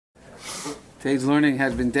Today's learning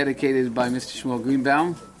has been dedicated by Mr. Shmuel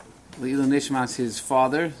Greenbaum, Le'ilu Nishmas, his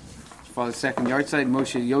father's second yahrzeit,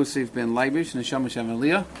 Moshe Yosef ben Leibish, Neshama Shem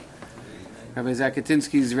Aliyah. Rabbi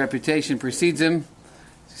Zakutinsky's reputation precedes him. You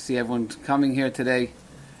see everyone coming here today.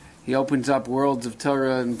 He opens up worlds of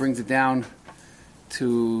Torah and brings it down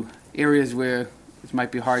to areas where it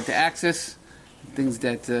might be hard to access, things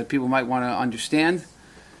that people might want to understand.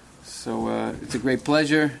 So it's a great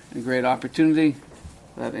pleasure and a great opportunity.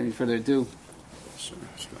 Without any further ado. Sure.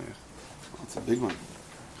 That's a big one.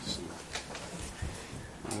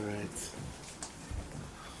 All right.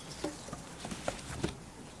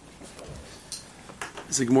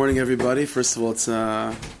 So good morning, everybody. First of all, it's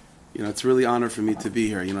it's really an honor for me to be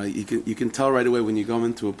here. You can tell right away when you go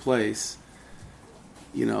into a place.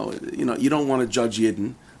 You don't want to judge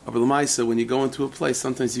Yidden, but l'maisa, when you go into a place,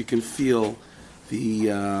 sometimes you can feel the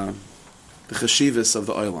chashivas of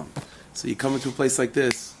the olam. So you come into a place like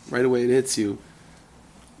this, right away it hits you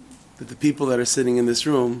that the people that are sitting in this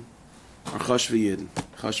room are chashva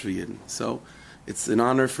Yidden. So it's an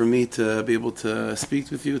honor for me to be able to speak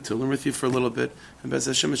with you, to learn with you for a little bit. And Bez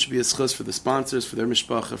Hashem, it should be a schus for the sponsors, for their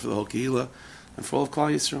mishpacha, for the whole kehila, and for all of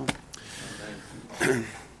Klal Yisrael. All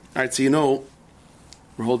right, so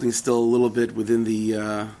we're holding still a little bit within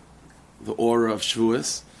the aura of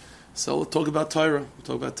Shavuos. So we'll talk about Torah.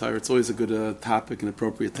 It's always a good topic, an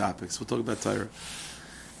appropriate topic. So we'll talk about Torah.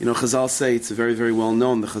 Chazal say, it's very, very well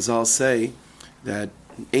known, the Chazal say that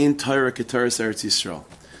Ein Torah Keteres Eretz Yisrael.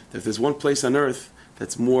 That if there's one place on earth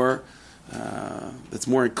that's more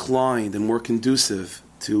inclined and more conducive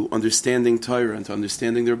to understanding Torah and to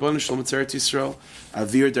understanding the Rebbeinu Shalom, it's Eretz Yisrael.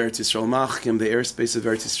 Avir Eretz Yisrael Machkim, the airspace of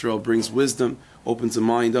Eretz Yisrael brings wisdom, opens a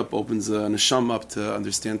mind up, opens a neshama up to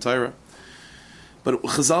understand Torah. But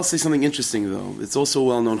Chazal say something interesting, though. It's also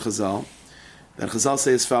well-known Chazal, that Chazal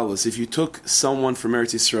say as follows: if you took someone from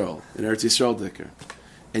Eretz Yisrael, an Eretz Yisrael dicker,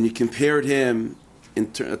 and you compared him, a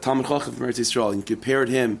Talmid Chacham from Eretz Yisrael, and you compared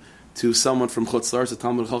him to someone from Chutz La'aretz, a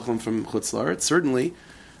Talmid Chacham from Chutz La'aretz, certainly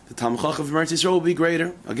the Talmid Chacham from Eretz Yisrael will be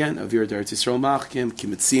greater. Again, Avir Eretz Yisrael Machkim,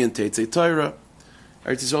 Kimitzi and Teitzei Torah.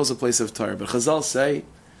 Eretz Yisrael is a place of Torah. But Chazal say,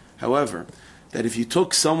 however, that if you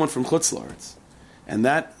took someone from Chutz La'aretz, and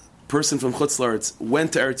that person from Chutz La'aretz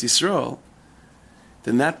went to Eretz Yisrael,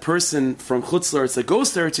 then that person from Chutz La'aretz that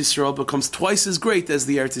goes to Eretz Yisrael becomes twice as great as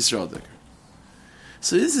the Eretz Yisrael dicker.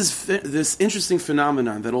 So this is this interesting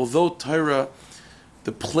phenomenon that although Torah,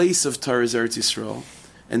 the place of Torah is Eretz Yisrael,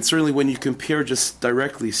 and certainly when you compare just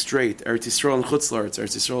directly straight Eretz Yisrael and Chutz La'aretz,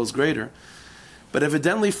 Eretz Yisrael is greater. But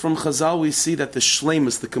evidently from Chazal we see that the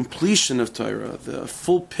shleimus, the completion of Torah, the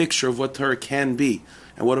full picture of what Torah can be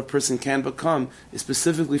and what a person can become, is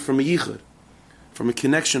specifically from a yichud, from a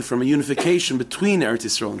connection, from a unification between Eretz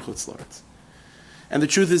Yisrael and Chutz La'aretz. And the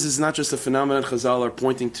truth is, it's not just a phenomenon Chazal are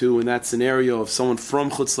pointing to in that scenario of someone from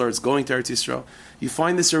Chutz La'aretz going to Eretz Yisrael. You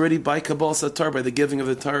find this already by Kabbalah Satar, by the giving of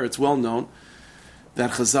the Torah. It's well known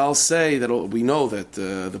that Chazal say that we know that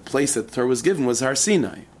the place that the Torah was given was Har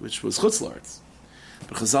Sinai, which was Chutz La'aretz.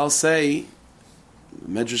 But Chazal say,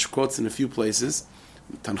 Medrash quotes in a few places,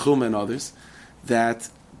 Tanchuma and others, that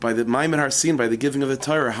by the Maimed Har Sinai, by the giving of the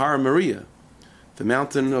Torah, Har Maria, the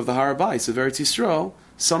mountain of the Harabais of Eretz Yisrael,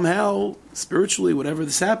 somehow, spiritually, whatever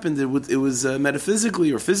this happened, it was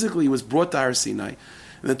metaphysically or physically, it was brought to Har Sinai.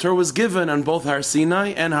 And the Torah was given on both Har Sinai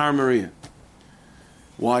and Har Maria.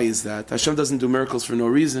 Why is that? Hashem doesn't do miracles for no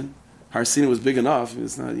reason. Har Sinai was big enough.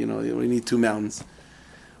 It's not, you only need two mountains.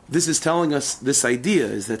 This is telling us, this idea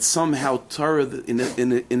is that somehow Torah, in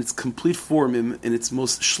its complete form, in its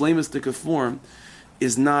most shleimistic form,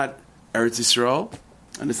 is not Eretz Yisrael,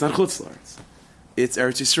 and it's not Chutz La'aretz. It's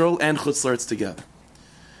Eretz Yisrael and Chutz La'aretz together.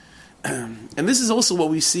 And this is also what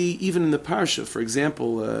we see even in the Parsha. For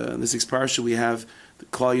example, in this week's Parsha, we have the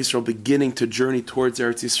Klal Yisrael beginning to journey towards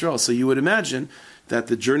Eretz Yisrael. So you would imagine that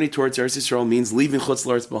the journey towards Eretz Yisrael means leaving Chutz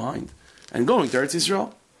La'aretz behind and going to Eretz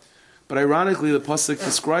Yisrael. But ironically, the pasuk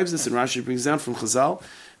describes this, and Rashi brings down from Chazal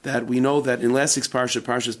that we know that in last week's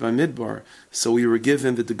Parshas by Midbar, so we were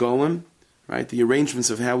given the Degolim, right, the arrangements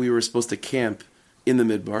of how we were supposed to camp in the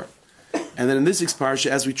Midbar. And then in this week's Parsha,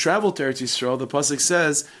 as we traveled to Eretz Yisrael, the pasuk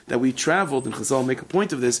says that we traveled, and Chazal make a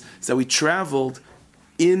point of this, is that we traveled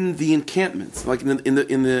in the encampments, like in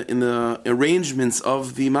the arrangements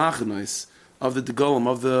of the machanais, of the Degolim,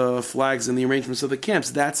 of the flags and the arrangements of the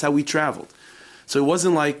camps. That's how we traveled. So it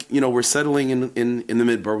wasn't like, we're settling in the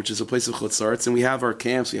Midbar, which is a place of Chutz La'aretz, and we have our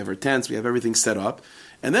camps, we have our tents, we have everything set up,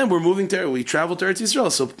 and then we travel to Eretz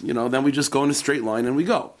Yisrael, so, then we just go in a straight line and we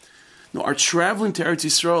go. No, our traveling to Eretz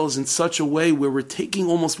Yisrael is in such a way where we're taking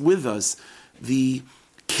almost with us the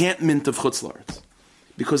campment of Chutz La'aretz.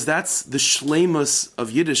 Because that's the shleimus of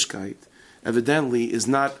Yiddishkeit, evidently is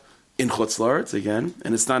not in Chutz La'aretz again,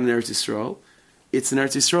 and it's not in Eretz Yisrael. It's in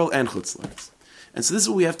Eretz Yisrael and Chutz La'aretz. And so this is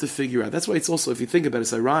what we have to figure out. That's why it's also, if you think about it,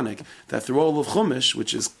 it's ironic that through all of Chumash,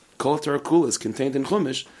 which is Kol Torah Kula, is contained in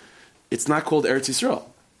Chumash, it's not called Eretz Yisrael.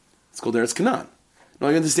 It's called Eretz Canaan. Now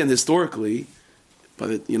I understand historically,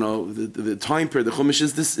 but the time period the Chumash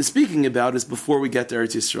is speaking about is before we get to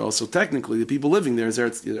Eretz Yisrael. So technically, the people living there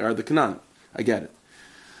are the Canaan. I get it.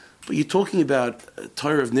 But you're talking about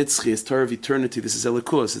Torah of Nitzchi, it's Torah of eternity. This is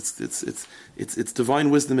Elikos. It's divine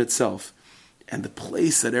wisdom itself. And the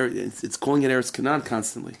place that it's calling it Eretz Canaan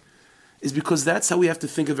constantly is because that's how we have to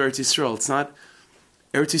think of Eretz Yisrael. It's not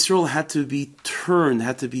Eretz Yisrael had to be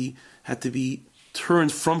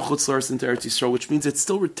turned from Chutz La'aretz into Eretz Yisrael, which means it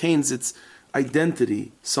still retains its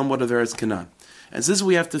identity somewhat of Eretz Canaan. And so this is what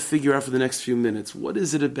we have to figure out for the next few minutes. What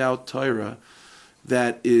is it about Torah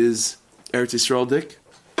that is Eretz Yisrael dik?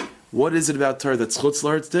 What is it about Torah that's Chutz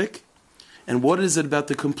La'aretz dik? And what is it about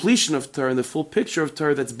the completion of Torah and the full picture of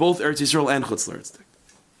Torah that's both Eretz Yisrael and Chutz La'aretz dik?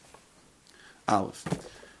 Aleph.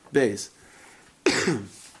 Beis.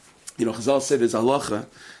 Chazal said there's halacha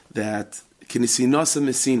that Kinisinasa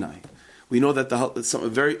Mesinai. We know that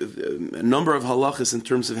a number of halachas in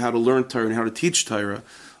terms of how to learn Torah and how to teach Torah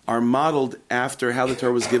are modeled after how the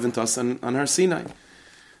Torah was given to us on Har Sinai.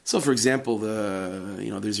 So, for example,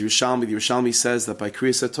 there's Yerushalmi. The Yerushalmi says that by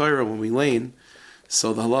Kriyas HaTorah, when we lane,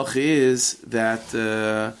 so the halacha is that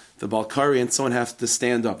the Balkari and so on have to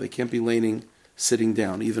stand up. They can't be laning sitting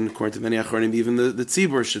down. Even according to many Achronim, even the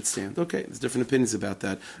Tzibur should stand. Okay, there's different opinions about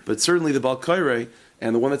that. But certainly the Balkari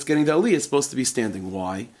and the one that's getting the Aliyah is supposed to be standing.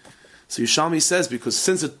 Why? So Yerushalmi says, because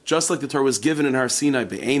since just like the Torah was given in Har Sinai,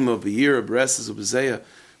 Be'ema, Be'ira, Be'eses, Be'zeya,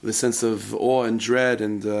 with a sense of awe and dread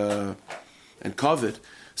and kavod,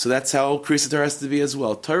 so that's how Kriyas Torah has to be as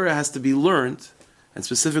well. Torah has to be learned and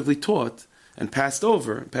specifically taught and passed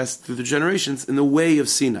through the generations in the way of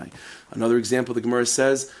Sinai. Another example, the Gemara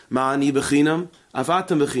says, Ma'ani b'chinam,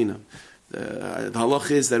 avatam b'chinam. The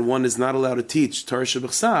halach is that one is not allowed to teach Torah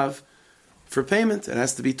shebechsav for payment. It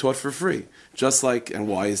has to be taught for free. Just like, and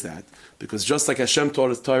why is that? Because just like Hashem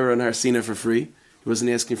taught us Torah and Har Sinai for free, he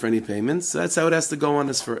wasn't asking for any payments. So that's how it has to go on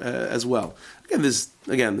as well.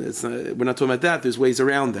 Again, we're not talking about that. There's ways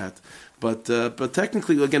around that. But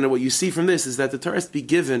technically, again, what you see from this is that the Torah has to be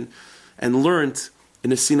given and learned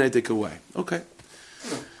in a Sinaitic way. Okay.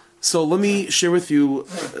 So let me share with you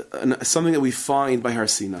something that we find by Har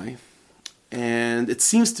Sinai. And it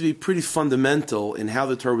seems to be pretty fundamental in how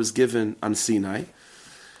the Torah was given on Sinai.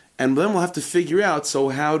 And then we'll have to figure out, so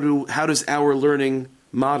how does our learning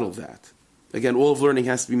model that? Again, all of learning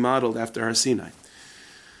has to be modeled after Har Sinai.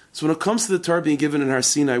 So when it comes to the Torah being given in Har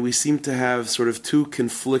Sinai, we seem to have sort of two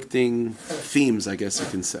conflicting themes, I guess you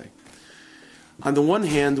can say. On the one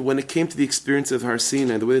hand, when it came to the experience of Har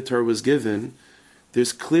Sinai, the way the Torah was given,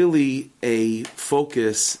 there's clearly a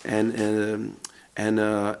focus and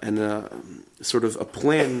sort of a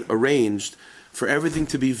plan arranged for everything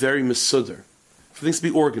to be very mesudar, for things to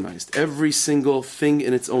be organized. Every single thing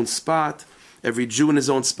in its own spot, every Jew in his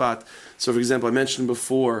own spot. So, for example, I mentioned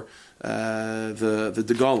before the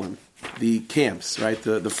Degalim, the camps, right?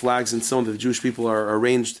 The flags and so on that the Jewish people are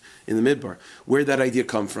arranged in the Midbar. Where did that idea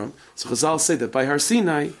come from? So Chazal say that by Har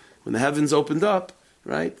Sinai, when the heavens opened up,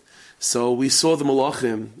 right? So we saw the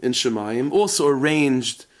Malachim in Shemayim also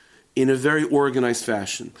arranged in a very organized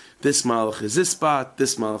fashion. This Malach is this spot,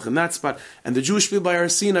 this Malach in that spot. And the Jewish people by Har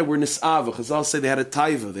Sinai were Nis'ava. Chazal say they had a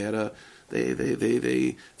taiva,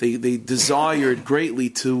 they desired greatly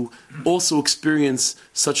to also experience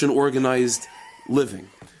such an organized living.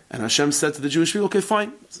 And Hashem said to the Jewish people, okay,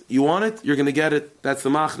 fine, you want it, you're going to get it. That's the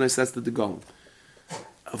Machnes, that's the Degalim.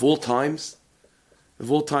 Of all times,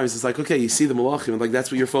 it's like, okay, you see the Malachim, like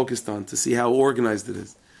that's what you're focused on, to see how organized it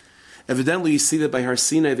is. Evidently, you see that by Har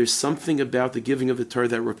Sinai, there's something about the giving of the Torah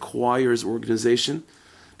that requires organization,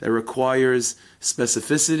 that requires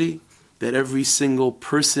specificity, that every single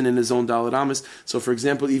person in his own Daled Amos. So, for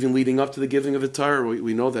example, even leading up to the giving of the Torah,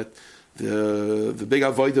 we know that the big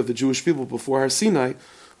avodah of the Jewish people before Har Sinai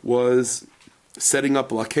was setting up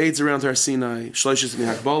blockades around Har Sinai, Shloshis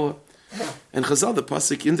Mihakbala. And Chazal, the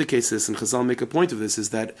Pasuk indicates this, and Chazal make a point of this, is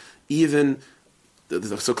that even,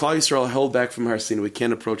 so Klal Yisrael held back from Har Sinai, we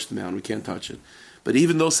can't approach the mountain, we can't touch it. But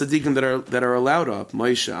even those tzaddikim that are allowed up,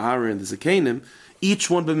 Moshe, Aaron, the Zakenim, each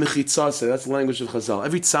one b'mechitzah, that's the language of Chazal.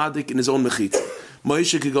 Every tzaddik in his own mechitzah.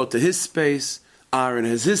 Moshe could go to his space, Aaron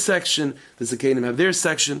has his section, the Zakenim have their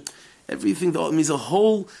section. Everything, it means the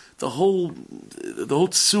whole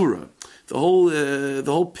tzura, the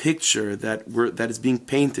whole picture that is being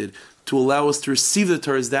painted to allow us to receive the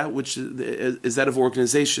Torah is that which is that of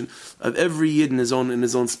organization of every Yid in his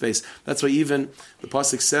own space. That's why even the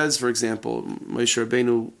pasuk says, for example, Moshe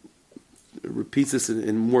Rabbeinu repeats this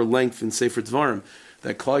in more length in Sefer Dvarim,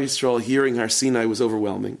 that Klal Yisrael hearing Har Sinai was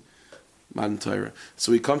overwhelming. Matan Torah.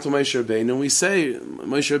 So we come to Moshe Rabbeinu and we say,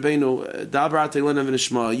 Moshe Rabbeinu, Dabra Teilena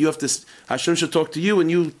v'nishma. You have to. Hashem should talk to you, and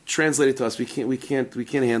you translate it to us. We can't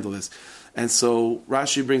handle this. And so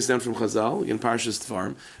Rashi brings down from Chazal in Parshas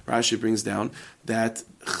Dvarim. Rashi brings down that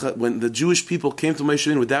when the Jewish people came to Moshe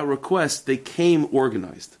Rabbeinu with that request, they came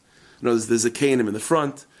organized. You know, there's a Canaan in the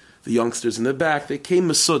front, the youngsters in the back. They came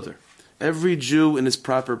Masudar. Every Jew in his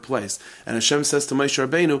proper place. And Hashem says to Moshe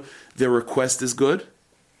Rabbeinu, their request is good.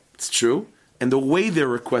 It's true. And the way they're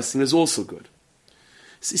requesting is also good.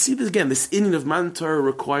 So you see this again, this inyan of Matan Torah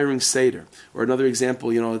requiring Seder. Or another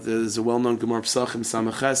example, you know, there's a well-known Gemara Psachim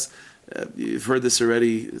Samaches. You've heard this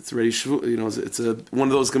already. It's already you know, it's one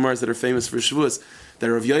of those Gemaras that are famous for Shavuos.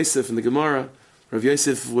 That Rav Yosef in the Gemara, Rav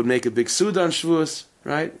Yosef would make a big Suda on Shavuos,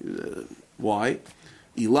 right? Why?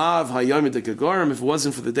 Ilav hayom If it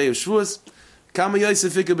wasn't for the day of Shavuos, Kama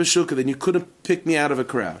Yosef Ika B'Shuka, then you couldn't pick me out of a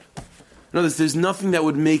crowd. In other words, there's nothing that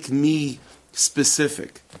would make me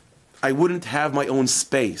specific. I wouldn't have my own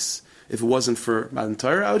space if it wasn't for Matan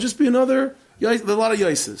Torah. I would just be a lot of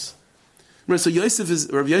Yosefs. So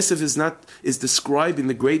Rav Yosef is describing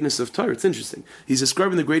the greatness of Torah. It's interesting. He's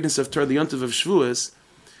describing the greatness of Torah, the Yontiv of Shavuos,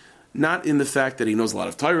 not in the fact that he knows a lot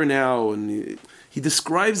of Torah now, and he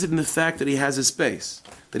describes it in the fact that he has his space,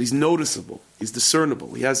 that he's noticeable, he's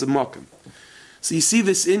discernible, he has a makom. So you see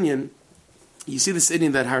this inyan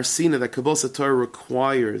that Har Sinai, that Kabbalah Torah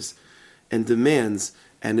requires and demands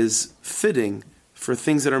and is fitting for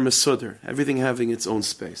things that are mesudar, everything having its own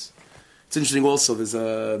space. It's interesting also, there's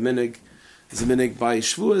a minig by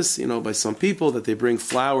Shavuos, you know, by some people, that they bring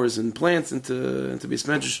flowers and plants into Beis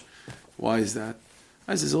Medrash. Why is that?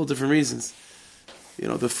 There's all different reasons. You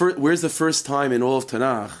know, where's the first time in all of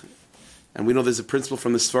Tanakh? And we know there's a principle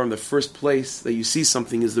from the Sefard, the first place that you see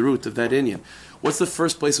something is the root of that inyan. What's the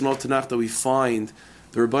first place in all Tanakh that we find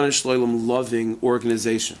the Rabbanan Shloim loving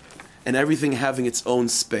organization and everything having its own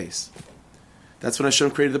space? That's when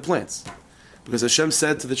Hashem created the plants. Because Hashem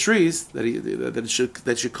said to the trees that it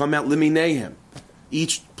should come out limineihem.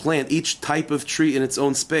 Each plant, each type of tree in its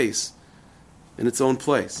own space, in its own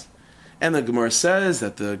place. And the Gemara says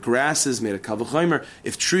that the grasses made a kal v'chomer.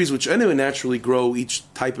 If trees, which anyway naturally grow, each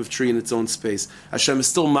type of tree in its own space, Hashem is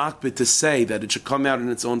still makbid to say that it should come out in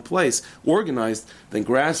its own place, organized, then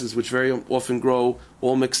grasses, which very often grow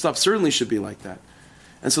all mixed up, certainly should be like that.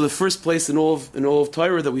 And so the first place in all of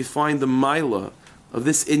Torah that we find the Maila of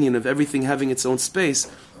this inyan of everything having its own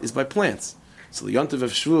space is by plants. So the Yontiv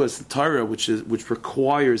of Shavuos, the Torah, which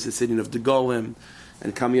requires this inyan of the Golem,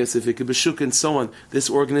 and Kam Yosef Ika B'Shuka, and so on, this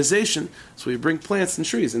organization, so we bring plants and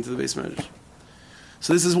trees into the Beis Medrash.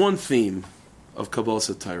 So this is one theme of Kabbalah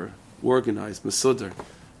Torah, organized, Masudar.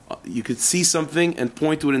 You could see something and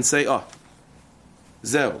point to it and say,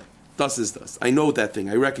 Zeo, das is das. I know that thing,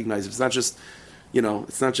 I recognize it. It's not just, you know,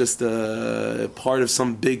 it's not just part of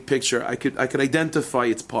some big picture. I could identify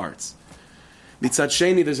its parts. Mitzad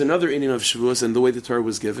Sheni, there's another inyan of Shavuos and the way the Torah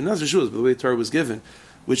was given, not just Shavuos, but the way the Torah was given,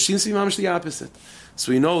 which seems to be mamish the opposite.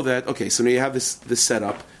 So we know that, okay, so now you have this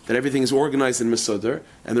setup, that everything is organized in Masudar,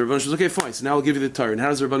 and the Rebbeinu says, okay, fine, so now I'll give you the Torah. And how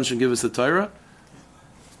does the Rebbeinu give us the Torah?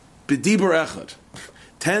 B'dibur echad.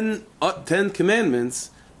 10 commandments,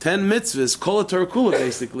 10 mitzvahs, kol Torah kula,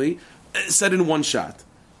 basically, said in one shot.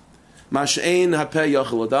 Mash'ein hapeh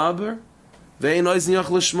yachal adaber, ve'ein oizen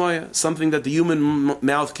yachal shmoya, something that the human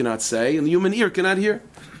mouth cannot say, and the human ear cannot hear.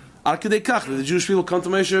 Al kedei kach, the Jewish people come to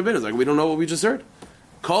Moshe Rabbeinu, it's like, we don't know what we just heard.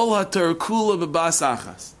 Kol haTorah kula b'bas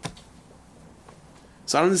achas.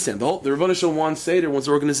 So I don't understand. The Rebbeinu Shalom wants Seder, wants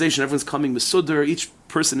organization. Everyone's coming Masudar, each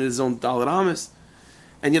person in his own Dalet Amis.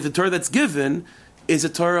 And yet the Torah that's given is a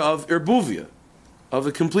Torah of Erbuvia, of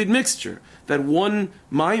a complete mixture. That one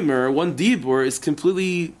Maimer, one Dibur, is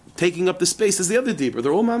completely taking up the space as the other Dibur.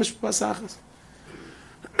 They're all Mamish b'bas achas.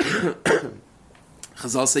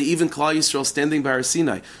 Chazal say even Klal Yisrael standing by Har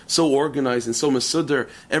Sinai, so organized and so Masudar,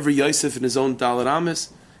 every Yosef in his own Dalet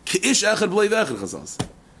Amis, K'ish echad b'lei v'echad, Chazal say.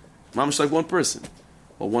 Mamish like one person.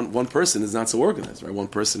 Well, one person is not so organized, right? One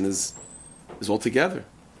person is all together,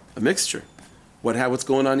 a mixture. What's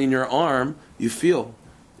going on in your arm, you feel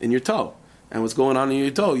in your toe, and what's going on in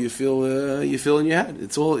your toe, you feel in your head.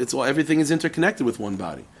 It's all. Everything is interconnected with one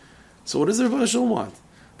body. So, what does the Rebbeinu Shalom want?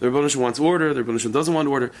 The Rebbeinu Shalom wants order. The Rebbeinu Shalom doesn't want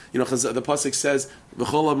order. You know, the pasuk says,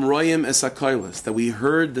 "V'chol amroyim es hakaylis," that we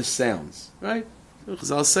heard the sounds. Right?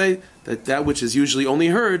 Chazal say that which is usually only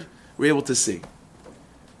heard, we're able to see.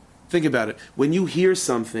 Think about it. When you hear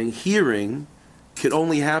something, hearing can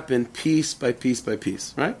only happen piece by piece by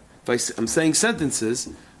piece, right? If I'm saying sentences,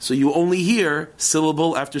 so you only hear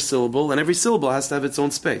syllable after syllable, and every syllable has to have its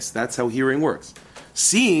own space. That's how hearing works.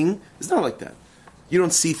 Seeing is not like that. You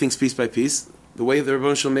don't see things piece by piece. The way the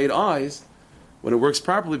Rebbeinu Shalom made eyes, when it works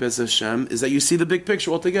properly, Bez Hashem, is that you see the big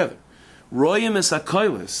picture altogether. Royim es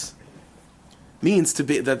hakoilis means to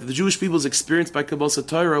be that the Jewish people's experience by Kabbalah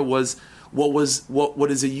Torah was what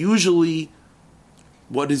is usually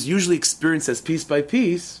experienced as piece by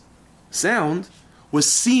piece sound was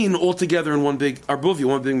seen all together in one big arbuvia,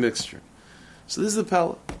 one big mixture. So this is the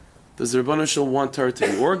pella. Does the Rebbeinu Shalom want Torah to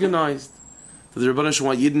be organized? Does the Rebbeinu Shalom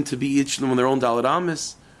want Yidden to be each of them on their own Daled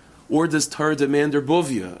Amis? Or does Torah demand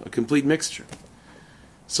arbuvia, a complete mixture?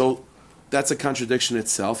 So that's a contradiction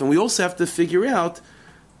itself. And we also have to figure out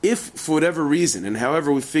if, for whatever reason, and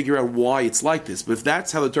however we figure out why it's like this, but if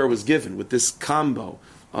that's how the Torah was given, with this combo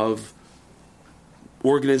of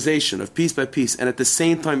organization, of piece by piece, and at the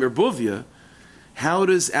same time arbuvia, how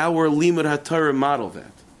does our Limud HaTorah model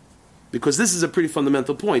that? Because this is a pretty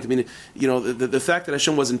fundamental point. I mean, the fact that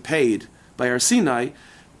Hashem wasn't paid by our Sinai,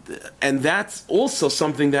 and that's also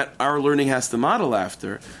something that our learning has to model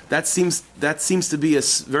after. That seems to be a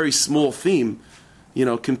very small theme,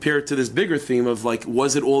 compared to this bigger theme of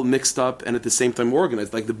was it all mixed up and at the same time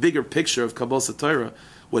organized? Like the bigger picture of Kabbalah Torah,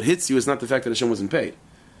 what hits you is not the fact that Hashem wasn't paid.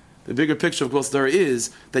 The bigger picture of Kabbalah Torah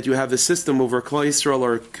is that you have this system where Klal Yisrael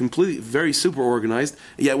are completely, very super organized,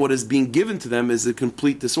 yet what is being given to them is a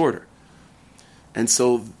complete disorder. And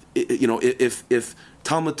so, if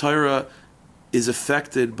Talmud Torah is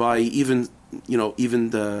affected by even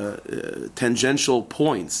the tangential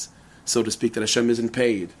points, so to speak, that Hashem isn't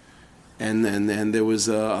paid, and there was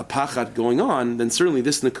a pachat going on, then certainly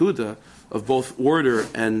this nakuda of both order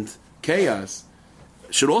and chaos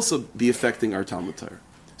should also be affecting our Talmud Torah.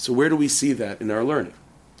 So where do we see that in our learning?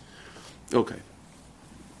 Okay.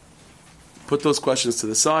 Put those questions to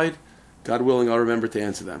the side. God willing, I'll remember to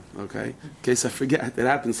answer them. Okay? In case I forget. It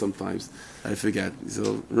happens sometimes. I forget.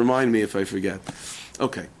 So remind me if I forget.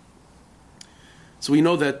 Okay. So we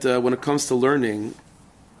know that when it comes to learning,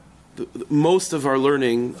 most of our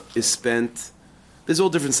learning is spent. There's all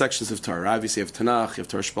different sections of Torah. Obviously, you have Tanakh, you have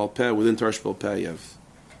Torah Sheba'al Peh. Within Torah Sheba'al Peh, you have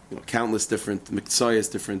countless different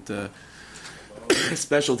miktsayos, different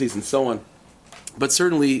specialties, and so on. But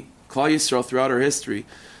certainly, Klal Yisrael throughout our history,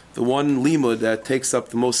 the one limud that takes up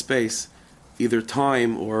the most space, either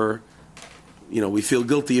time or we feel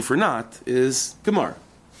guilty if we're not, is Gemara.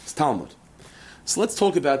 It's Talmud. So let's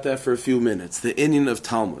talk about that for a few minutes. The inyan of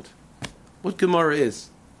Talmud, what Gemara is.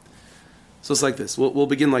 So it's like this. We'll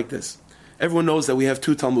begin like this. Everyone knows that we have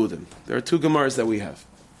two Talmudim. There are two Gemaras that we have,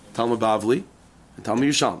 Talmud Bavli and Talmud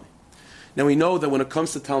Yerushalmi. Now we know that when it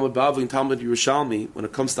comes to Talmud Bavli and Talmud Yerushalmi, when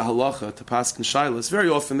it comes to halacha, to paskin shaylas, very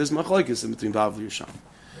often there's machlokes in between Bavli and Yerushalmi.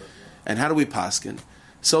 And how do we paskin?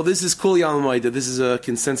 So this is kul yalom ma'ida. This is a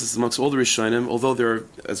consensus amongst all the Rishonim, although there are,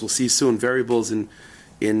 as we'll see soon, variables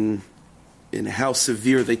in how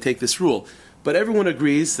severe they take this rule. But everyone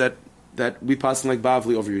agrees that we paskin like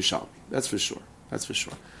Bavli over Yerushalmi. That's for sure. That's for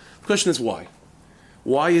sure. The question is why?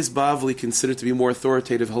 Why is Bavli considered to be more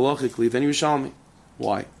authoritative halachically than Yerushalmi?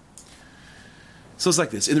 Why? So it's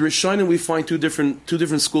like this. In the Rishonim, we find two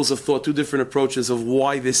different schools of thought, two different approaches of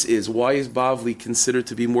why this is. Why is Bavli considered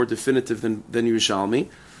to be more definitive than Yerushalmi?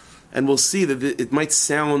 And we'll see that it might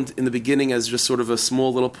sound in the beginning as just sort of a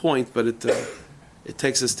small little point, but it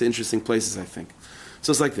takes us to interesting places, I think.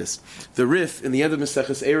 So it's like this. The Rif, in the end of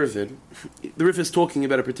Maseches Eruvin, the Rif is talking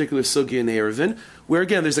about a particular sugya in Eruvin, where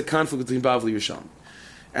again there's a conflict between Bavli and Yerushalmi.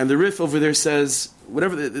 And the Rif over there says,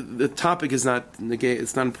 whatever the topic is not,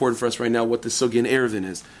 it's not important for us right now what the sugya in Eruvin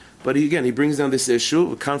is. But he brings down this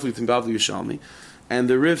issue, a conflict between Bavli and Yerushalmi. And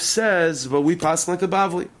the Rif says, but we pass like the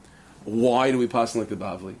Bavli. Why do we pass like the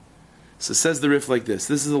Bavli? So it says the Rif like this.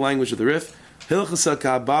 This is the language of the Rif. Hilchasa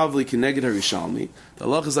Bavli kineged Yerushalmi. The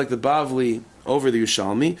halach is like the Bavli over the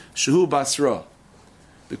Yerushalmi. Shehu Basra.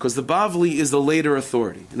 Because the Bavli is the later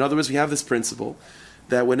authority. In other words, we have this principle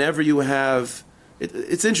that whenever you have...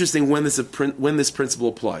 It's interesting when this principle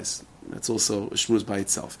applies. That's also a shmuz by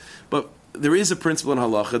itself. But there is a principle in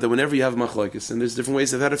halacha that whenever you have machlokes, and there's different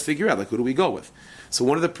ways of how to figure out, like who do we go with? So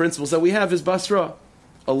one of the principles that we have is Basra,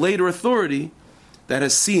 a later authority that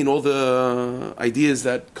has seen all the ideas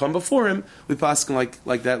that come before him. We pass like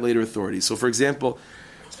that later authority. So for example,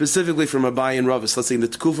 specifically from Abai and Ravis, let's say in the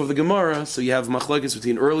Tekuf of the Gemara, so you have machlokes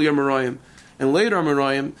between earlier Amoraim and later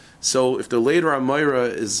Amoraim. So if the later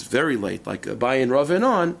Amora is very late, like Abai and Rav and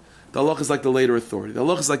on, the halach is like the later authority. The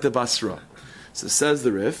halach is like the Basra. So says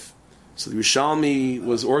the Rif. So the Yerushalmi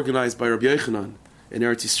was organized by Rabbi Yochanan in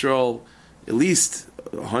Eretz Yisrael at least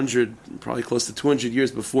 100, probably close to 200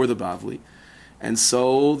 years before the Bavli. And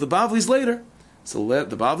so the Bavli's later. So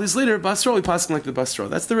the Bavli's later, Basra, we pass like the Basra.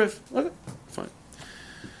 That's the Rif. Okay, fine.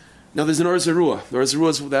 Now there's an Or Zarua. The Or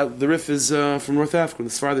Zarua, the Rif is from North Africa, the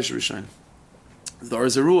Sephardic Rishonim. The Or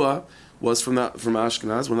Zarua was from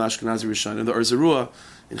Ashkenaz, one of the Ashkenazi Rishonim. And the Or Zarua,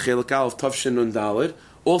 in Chelak Aleph, Tavshin Nun Daled,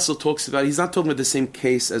 also talks about, he's not talking about the same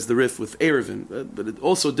case as the Rif with Erevin, but it's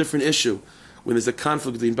also a different issue when there's a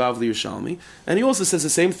conflict between Bavli and Yerushalmi. And he also says the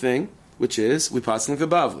same thing, which is, we pass like the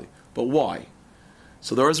Bavli. But why?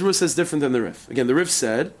 So the Or Zarua says different than the Rif. Again, the Rif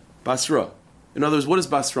said, Basra. In other words, what does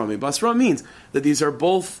Basra mean? Basra means that these are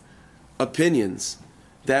both opinions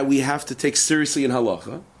that we have to take seriously in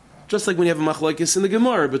halacha. Just like when you have a machlokes in the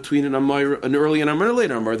Gemara between an early and a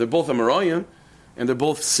later Amar. They're both Amarayim, and they're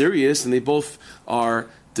both serious, and they both are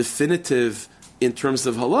definitive in terms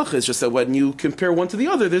of halacha. It's just that when you compare one to the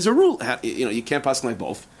other, there's a rule. You can't pass like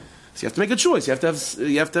both. So you have to make a choice. You have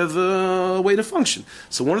to have a way to function.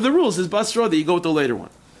 So one of the rules is Basra, that you go with the later one.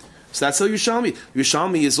 So that's how Yerushalmi.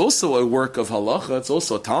 Yerushalmi is also a work of halacha. It's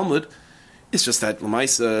also a Talmud. It's just that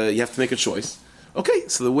Lamaisa, you have to make a choice. Okay,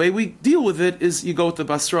 so the way we deal with it is you go with the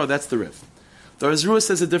Basra. That's the Rif. The Or Zarua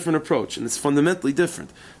says a different approach, and it's fundamentally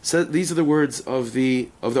different. So these are the words of the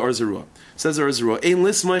Or Zarua. Says the Or Zarua, Ein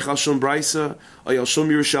lismach al shom braisa, ay al shom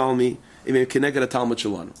Yerushalmi, imem keneged Talmud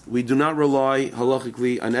shalanu. We do not rely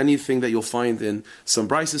halachically on anything that you'll find in some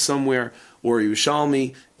braisa somewhere or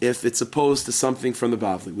Yerushalmi if it's opposed to something from the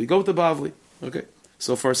Bavli. We go with the Bavli. Okay,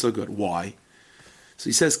 so far so good. Why? So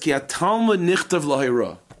he says, Ki Talmud nichtav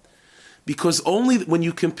lahira. Because only when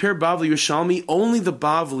you compare Bavli Yerushalmi, only the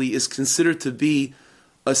Bavli is considered to be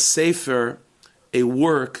a sefer, a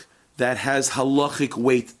work that has halachic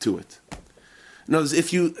weight to it. In other words,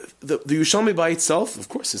 if the Yerushalmi by itself, of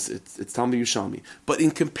course, it's Talmud Yerushalmi, but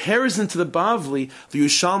in comparison to the Bavli, the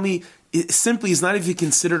Yerushalmi simply is not even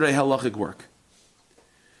considered a halachic work.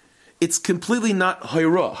 It's completely not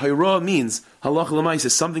hayra. Hayra means halach l'mais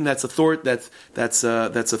is something that's authoritative,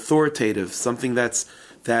 something that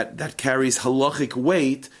carries halachic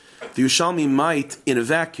weight. The Yerushalmi might in a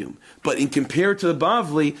vacuum, but in compared to the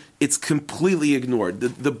Bavli, it's completely ignored.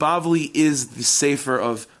 The Bavli is the sefer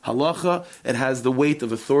of halacha. It has the weight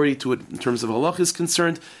of authority to it in terms of halacha is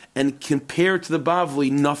concerned, and compared to the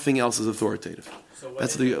Bavli, nothing else is authoritative. So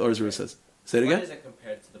that's what the Or Zarua says. Say it again. What is it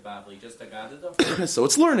compared to the Bavli? Just a gadol? So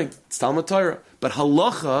it's learning. It's Talmud Torah. But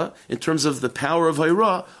halacha, in terms of the power of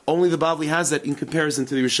hayra, only the Bavli has that in comparison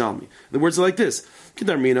to the Yerushalmi. The words are like this.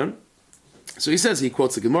 Kedar minan. So he says, he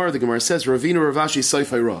quotes the Gemara. The Gemara says, Ravina Ravashi Saif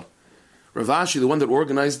hayra. Ravashi, the one that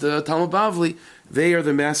organized the Talmud Bavli, they are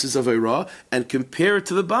the masters of hayra. And compared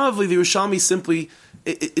to the Bavli, the Yerushalmi simply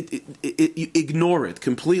ignore it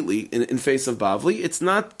completely in face of Bavli. It's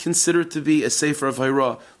not considered to be a sefer of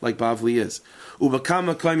hayra like Bavli is.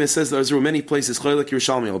 Ubakama Kaima says there are many places Chelak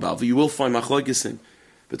Yerushalmi al Bavli. You will find machlokes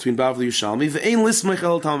between Bavli and Yerushalmi. Ve'ein lismech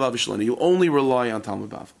al Talmud Bavli shlani. You only rely on Talmud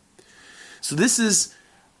Bavli. So this is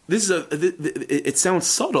it sounds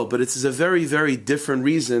subtle, but it's a very, very different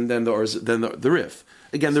reason than the Rif.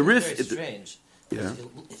 Again, the Rif. It's very strange. Yeah.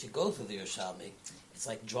 If you go through the Yerushalmi, it's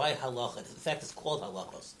like dry halacha. In fact, it's called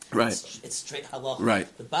halachos. Right. It's straight halacha.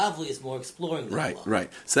 Right. The Bavli is more exploring the Right, halacha. right.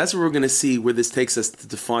 So that's what we're going to see, where this takes us to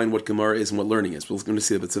define what Gemara is and what learning is. We're going to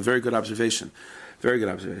see it, but it's a very good observation. Very good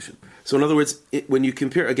observation. So in other words, when you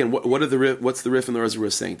compare, again, what's the Rif and the Or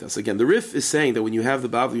Zarua saying to us? Again, the Rif is saying that when you have the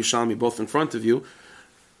Bavli Yerushalmi both in front of you,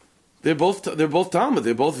 they're both Talmud.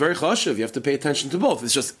 They're both very chashuv. You have to pay attention to both.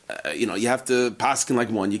 It's just you have to paskin like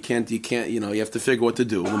one. You can't. You have to figure what to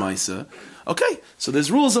do. L'maisa. Okay, so there's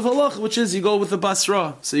rules of halach, which is you go with the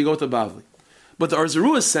Basra, so you go with the Bavli. But the Or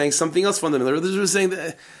Zarua is saying something else fundamental. The Or Zarua is saying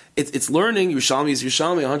that it's learning. Yerushalmi is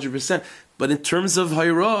Yerushalmi 100%. But in terms of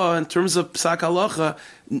hayra, in terms of psak halacha,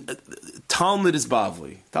 Talmud is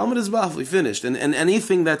Bavli. Talmud is Bavli. Finished. And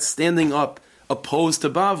anything that's standing up opposed to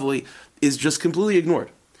Bavli is just completely ignored.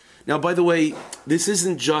 Now, by the way, this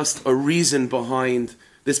isn't just a reason behind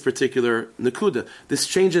this particular nakuda. This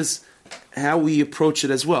changes how we approach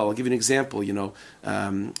it as well. I'll give you an example.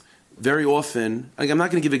 Very often, I'm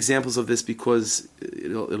not going to give examples of this because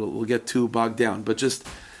we'll get too bogged down. But just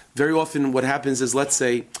very often, what happens is, let's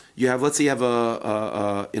say you have a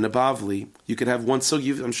in a Bavli, you could have one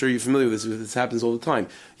sugi. I'm sure you're familiar with this. This happens all the time.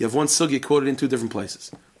 You have one sugi quoted in two different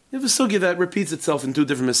places. You have a sugi that repeats itself in two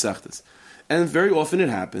different mesechtas. And very often it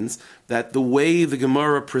happens that the way the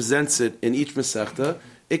Gemara presents it in each Masechta,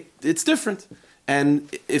 it's different. And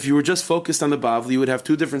if you were just focused on the Bavli, you would have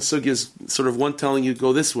two different sugyas, sort of one telling you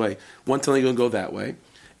go this way, one telling you to go that way.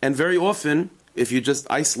 And very often, if you're just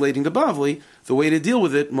isolating the Bavli, the way to deal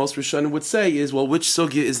with it, most Rishonim would say is, well, which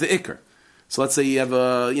sugya is the ikr? So let's say you have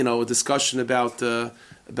a discussion about a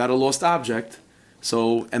lost object,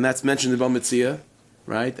 and that's mentioned in Bava Metzia,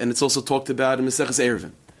 right? And it's also talked about in Maseches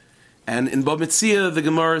Eruvin. And in Bava Metzia, the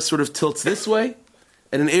Gemara sort of tilts this way,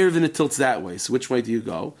 and in Eruvin it tilts that way. So which way do you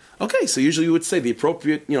go? Okay, so usually you would say the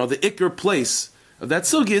appropriate, the ikr place of that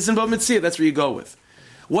sugya is in Bava Metzia. That's where you go with.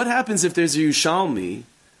 What happens if there's a Yushalmi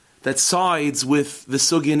that sides with the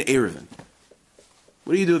sugya in Eruvin?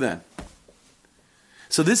 What do you do then?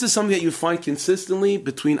 So this is something that you find consistently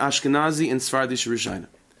between Ashkenazi and Sephardish Rishonim.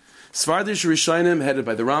 Sephardish Rishonim, headed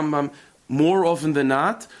by the Rambam, more often than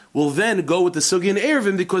not, will then go with the sugya in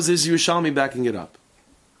Eruvin because there's Yerushalmi backing it up.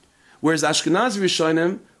 Whereas Ashkenazi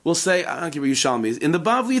Rishonim will say, I don't care what Yerushalmi is. In the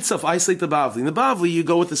Bavli itself, isolate the Bavli. In the Bavli, you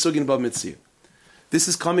go with the sugya in Bava Metzia. This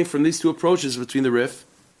is coming from these two approaches between the Rif,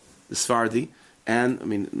 the Sephardi,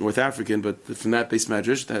 and, North African, but from that base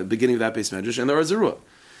medrash, the beginning of that base medrash, and the Arzarua.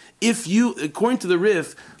 According to the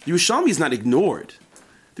Rif, the Yerushalmi is not ignored.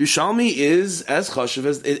 The Yerushalmi is as chashuv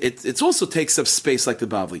as it also takes up space like the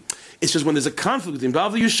Bavli. It's just when there's a conflict between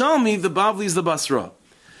Bavli and Yerushalmi, the Bavli is the Basra.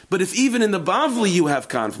 But if even in the Bavli you have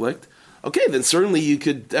conflict, okay, then certainly you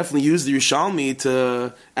could definitely use the Yerushalmi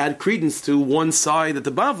to add credence to one side that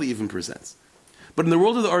the Bavli even presents. But in the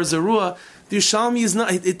world of the Arzarua, the Yerushalmi is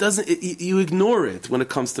not. It doesn't. You ignore it when it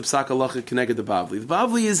comes to Psak Halacha connected to Bavli. The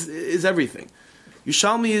Bavli is everything.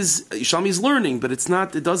 Yerushalmi is learning, but it's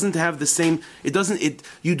not. It doesn't have the same. It doesn't.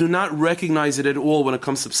 You do not recognize it at all when it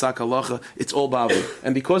comes to Psak Halacha. It's all Bavli,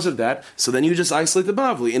 and because of that, so then you just isolate the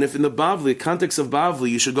Bavli. And if in the Bavli context of Bavli,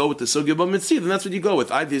 you should go with the Sugya Bava Metzia, then that's what you go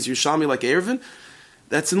with. Either is Yerushalmi like Eruvin,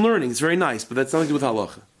 that's in learning. It's very nice, but that's nothing to do with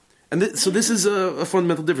Halacha. And so this is a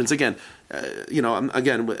fundamental difference. Again,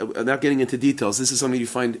 without getting into details, this is something you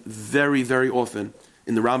find very, very often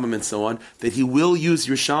in the Rambam and so on, that he will use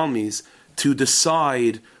Yerushalmis to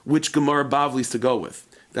decide which Gemara Bavlis to go with.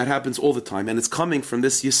 That happens all the time, and it's coming from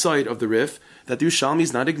this Yesod of the Rif, that the Yerushalmi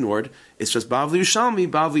is not ignored. It's just Bavli Yerushalmi,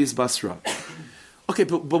 Bavli is Basra. Okay,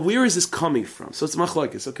 but where is this coming from? So it's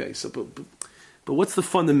machlokes. Okay, so but what's the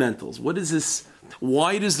fundamentals? What is this?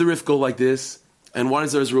 Why does the Rif go like this? And why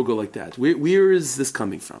does the Arzarua go like that? Where is this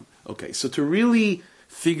coming from? Okay, so to really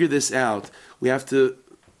figure this out, we have to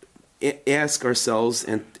ask ourselves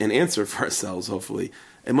and answer for ourselves, hopefully,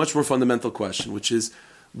 a much more fundamental question, which is,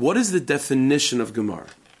 what is the definition of Gemara?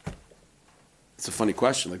 It's a funny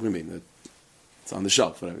question. Like, what do you mean? It's on the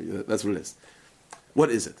shelf. Whatever. That's what it is. What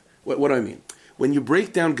is it? What do I mean? When you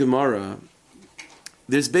break down Gemara,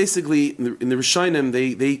 there's basically, in the Rishonim,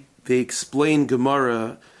 they explain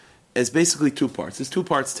Gemara as basically two parts. There's two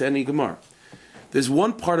parts to any Gemara. There's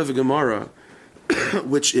one part of a Gemara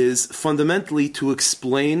which is fundamentally to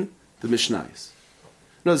explain the Mishnayos.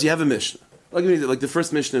 Notice you have a Mishnah. Like the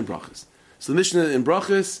first Mishnah in Brachas. So the Mishnah in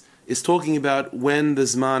Brachas is talking about when the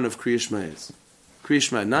Zman of Kriya Shema is. Kriya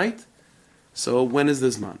Shema at night. So when is the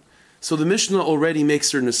Zman? So the Mishnah already makes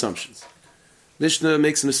certain assumptions. Mishnah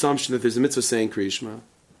makes an assumption that there's a mitzvah saying Kriya Shema.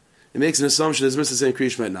 It makes an assumption there's a mitzvah saying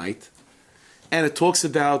Kriya Shema at night. And it talks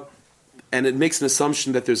about, and it makes an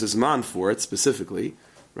assumption that there's a Zman for it specifically,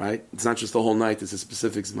 right? It's not just the whole night, it's a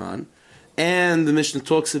specific Zman. And the Mishnah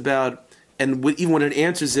talks about, and even when it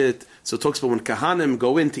answers it, so it talks about when Kahanim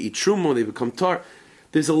go in to eat Truma, they become Tar.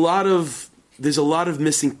 There's a lot of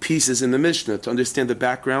missing pieces in the Mishnah to understand the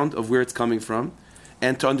background of where it's coming from,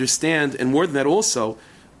 and to understand, and more than that also,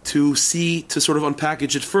 to sort of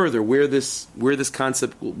unpackage it further, where this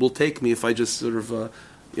concept will take me if I just sort of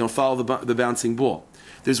follow the bouncing ball.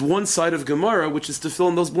 There's one side of Gemara which is to fill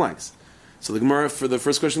in those blanks. So the Gemara, for the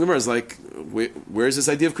first question of Gemara, is like, where is this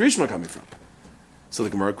idea of Kriya Shema coming from? So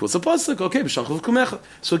the Gemara quotes a pasuk, okay, b'shachol kumecha.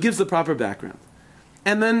 So it gives the proper background.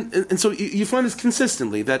 And so you find this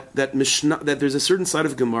consistently, that Mishnah, that there's a certain side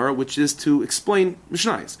of Gemara which is to explain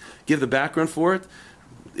Mishnayos, give the background for it,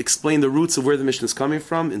 explain the roots of where the Mishnah is coming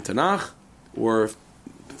from in Tanakh, or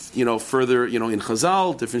further, in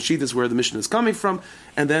Chazal, different shittas where the Mishnah is coming from,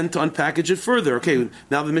 and then to unpackage it further. Okay,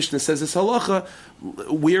 now the Mishnah says this halacha.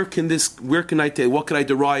 What can I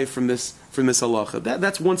derive from this halacha?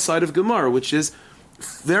 That's one side of Gemara, which is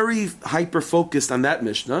very hyper focused on that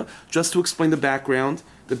Mishnah, just to explain the background,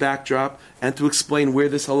 the backdrop, and to explain where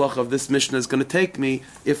this halacha of this Mishnah is going to take me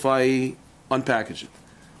if I unpackage it.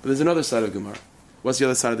 But there's another side of Gemara. What's the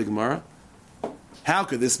other side of the Gemara? How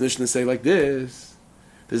could this Mishnah say like this?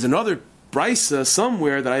 There's another brisa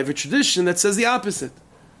somewhere that I have a tradition that says the opposite.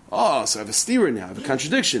 Oh, so I have a stira now, I have a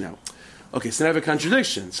contradiction now. Okay, so now I have a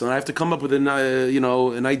contradiction. So I have to come up with an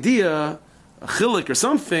idea, a chilik or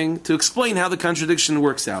something, to explain how the contradiction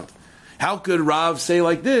works out. How could Rav say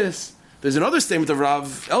like this There's another statement of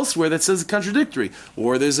Rav elsewhere that says contradictory,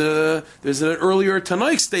 or there's an earlier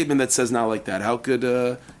Tanoic statement that says not like that. How could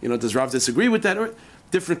does Rav disagree with that? Or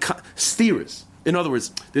different steers. In other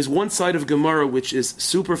words, there's one side of Gemara which is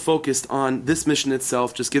super focused on this Mishnah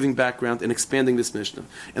itself, just giving background and expanding this Mishnah,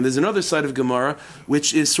 and there's another side of Gemara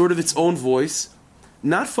which is sort of its own voice,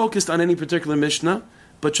 not focused on any particular Mishnah,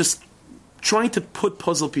 but just trying to put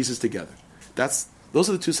puzzle pieces together. Those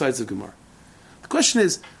are the two sides of Gemara. The question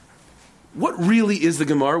is, what really is the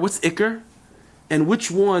Gemara? What's Iker? And which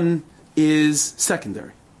one is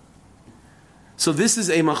secondary? So this is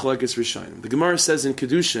a machlokes rishonim. The Gemara says in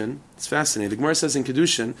Kedushin, it's fascinating, the Gemara says in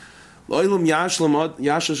Kedushin, the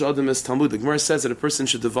Gemara says that a person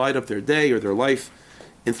should divide up their day or their life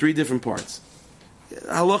in 3 different parts.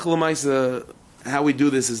 Halach l'maisa, how we do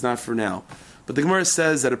this is not for now. But the Gemara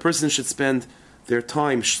says that a person should spend their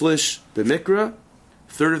time shlish b'mikra,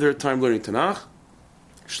 1/3 of their time learning Tanakh,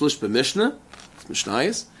 shlish b'mishnah, it's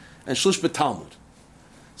Mishnayos, and shlish b'Talmud.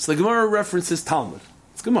 So the Gemara references Talmud.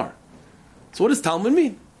 It's Gemara. So what does Talmud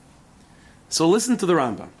mean? So listen to the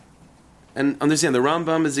Rambam. And understand, the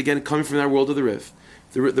Rambam is again coming from that world of the Riv.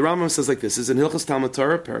 The Rambam says like this. It's in Hilchos Talmud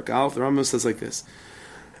Torah, Perek Aleph. The Rambam says like this.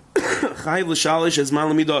 Chayiv l'shalish ezman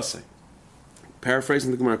l'midasei.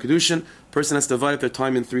 Paraphrasing the Gemara Kedushin, person has to divide up their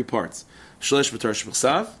time in 3 parts. Shlish b'tar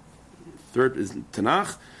sheb'chsav, 1/3 is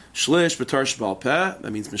Tanakh. Shlish b'tar sheb'al peh,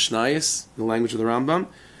 that means Mishnayos, the language of the Rambam.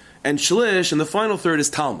 And Shlish, and the final 1/3 is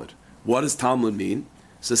Talmud. What does Talmud mean?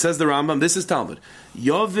 So says the Rambam, this is Talmud.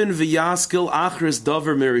 Yovin v'yaskil achris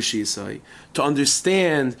davar mirishisai. To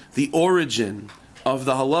understand the origin of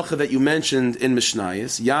the halacha that you mentioned in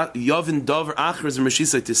Mishnayos. Yovin davar achris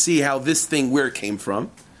mirishisai, to see how this thing, where it came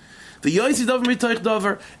from. The Yossi davar mitaych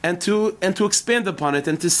davar, and to expand upon it,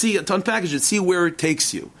 and to unpackage it, see where it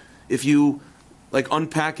takes you. If you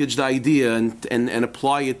unpackage the idea and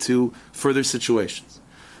apply it to further situations.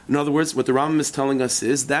 In other words, what the Rambam is telling us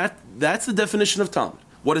is that's the definition of Talmud.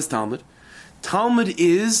 What is Talmud? Talmud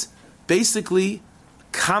is basically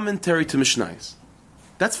commentary to Mishnayos.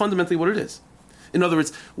 That's fundamentally what it is. In other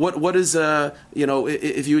words, what is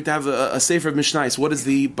if you would have a sefer of Mishnayos, what does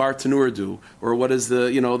the Bar Tanur do, or what is the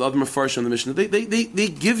other Mefarshim of the Mishnah? They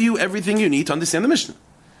give you everything you need to understand the Mishnah.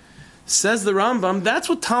 Says the Rambam, that's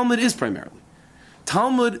what Talmud is primarily.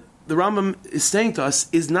 Talmud, the Rambam is saying to us,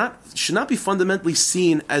 should not be fundamentally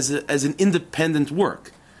seen as an independent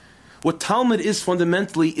work. What Talmud is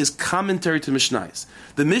fundamentally is commentary to Mishnayos.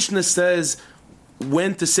 The Mishnah says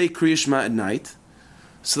when to say Kriya Shema at night.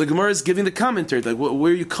 So the Gemara is giving the commentary,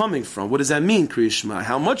 where are you coming from? What does that mean, Kriya Shema?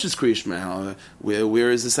 How much is Kriya Shema? Where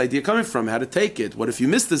is this idea coming from? How to take it? What if you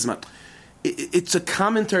miss this? It's a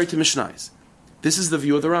commentary to Mishnayos. This is the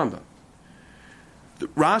view of the Rambam.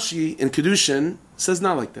 Rashi in Kedushin says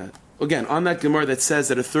not like that. Again, on that Gemara that says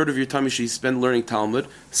that 1/3 of your time you should spend learning Talmud,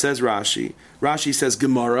 says Rashi. Rashi says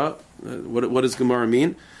Gemara. What does Gemara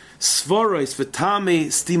mean? Svaros v'tamei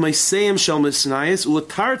stimayseim shel Mishnayos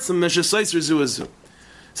u'letartzam meshasais rezuazu.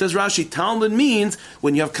 Says Rashi, Talmud means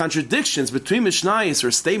when you have contradictions between Mishnayos or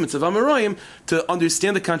statements of Amoraim, to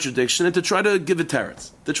understand the contradiction and to try to give a teretz,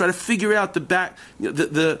 to try to figure out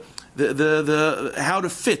the how to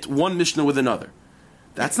fit one Mishnah with another.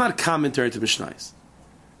 That's not a commentary to Mishnayos.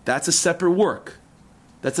 That's a separate work.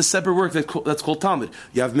 That's a separate work that's called Talmud.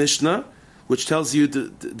 You have Mishnah, which tells you the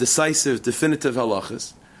decisive, definitive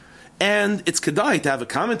halachas, and it's kedai to have a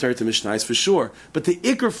commentary to Mishnayos for sure. But the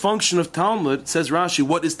ikar function of Talmud, says Rashi,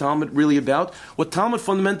 what is Talmud really about? What Talmud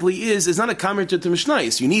fundamentally is not a commentary to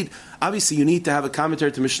Mishnayos. You need to have a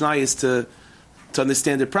commentary to Mishnayos to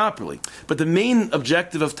understand it properly. But the main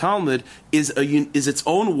objective of Talmud is its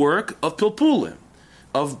own work of pilpulim,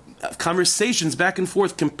 of conversations back and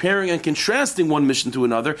forth, comparing and contrasting one mission to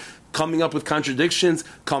another, coming up with contradictions,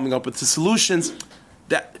 coming up with the solutions.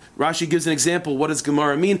 That Rashi gives an example. What does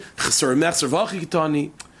Gemara mean? Things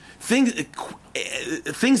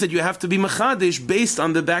that you have to be machadish based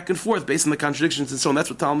on the back and forth, based on the contradictions and so on. That's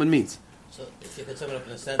what Talmud means. So if you could sum it up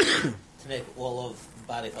in a sentence, to make all of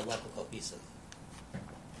body halakha cohesive.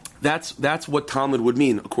 That's what Talmud would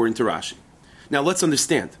mean according to Rashi. Now let's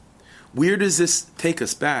understand. Where does this take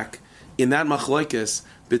us back in that machlokes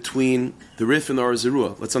between the Rif and the Or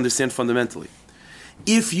Zarua? Let's understand fundamentally.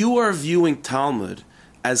 If you are viewing Talmud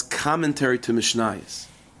as commentary to Mishnayos,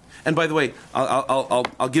 and by the way,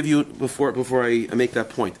 I'll give you before I make that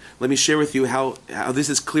point. Let me share with you how this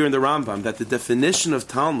is clear in the Rambam, that the definition of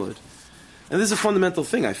Talmud, and this is a fundamental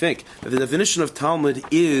thing, I think, that the definition of Talmud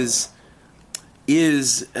is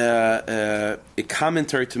a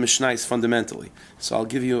commentary to Mishnayos fundamentally. So I'll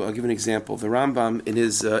give you an example. The Rambam, in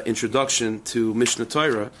his introduction to Mishnah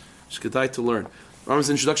Torah, which is kedai to learn, Rambam's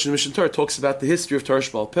introduction to Mishnah Torah talks about the history of Torah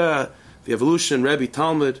Sheba'al Peh, the evolution, Rebbe,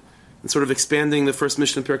 Talmud, and sort of expanding the first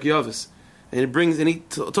Mishnah in Pirkei Avos. And he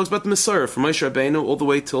talks about the Messiah from Moshe Rabbeinu all the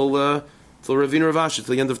way till Ravina Rav Ashi,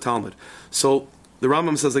 till the end of Talmud. So the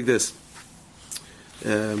Rambam says like this.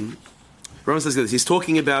 He's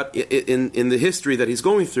talking about in the history that he's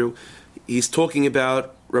going through. He's talking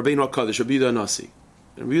about Rabbeinu HaKadosh, Rabbi Yehuda Nasi.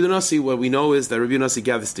 And Rabbi Yehuda Nasi, what we know is that Rabbi Yehuda Nasi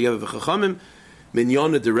gathers together the Chachamim,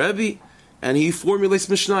 Minyana de Rebbe, and he formulates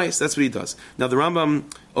Mishnayos. That's what he does. Now the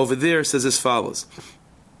Rambam over there says as follows.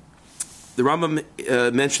 The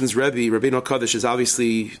Rambam mentions Rabbeinu HaKadosh is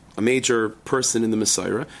obviously a major person in the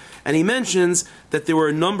Messiah, and he mentions that there were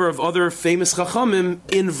a number of other famous Chachamim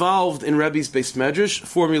involved in Rebbe's Beis Medrash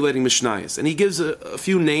formulating Mishnayos. And he gives a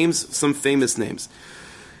few names, some famous names.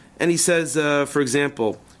 And he says, for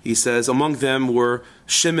example, among them were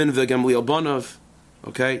Shimon v'Gamliel Banav,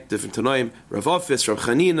 okay, different Tanoim, Rav Afis, Rav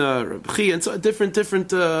Chanina, Rav Chi, and so different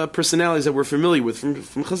personalities that we're familiar with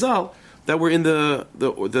from Chazal that were in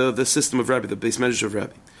the system of Rebbe, the Beis Medrash of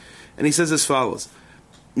Rebbe. And he says as follows.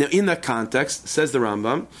 Now, in that context, says the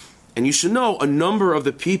Rambam, and you should know, a number of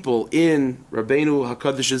the people in Rabbeinu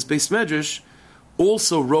HaKadosh's Beis Medrash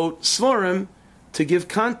also wrote Svarim to give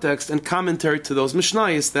context and commentary to those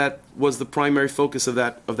Mishnayos that was the primary focus of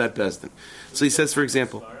that Bezdin. So he says, for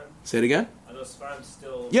example, say it again? Are those Svarim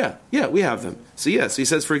still... Yeah, we have them. So he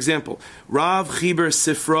says, for example, Rav Chiber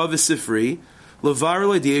Sifra v'Sifri Levar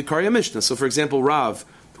L'Diyah Karya Mishnah. So, for example, Rav,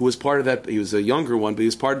 who was part of that, he was a younger one, but he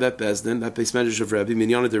was part of that Bezdin, that Beis Medrash of Rebbe,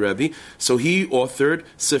 Minyana de Rebbe. So he authored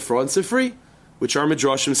Sifra and Sifri, which are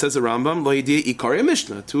Midrashim, says the Rambam, L'Diyah Ikarya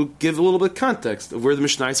Mishnah, to give a little bit of context of where the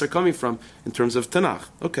Mishnayos are coming from in terms of Tanakh.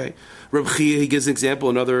 Okay. Reb Chia, he gives an example,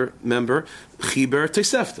 another member, Chiber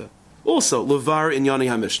Tosefta, also Levar Inyani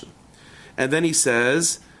HaMishnah. And then he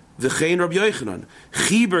says, V'chein Rabbi Yochanan,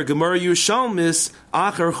 Chiber Gemara Yerushalmis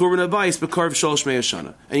Achar Churban Abayis Bekarv Shalosh Mei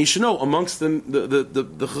Shana. And you should know, amongst the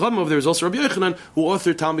Chacham over there is also Rabbi Yochanan, who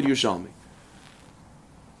authored Talmud Yerushalmi.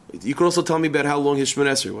 You can also tell me about how long his Shemon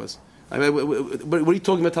Esrei was. I mean, what are you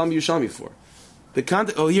talking about Talmud Yerushalmi for? The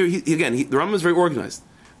Rambam is very organized.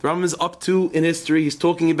 The Rambam is up to in history. He's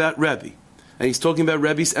talking about Rebbe, and he's talking about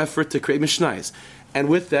Rebbe's effort to create Mishnayos. And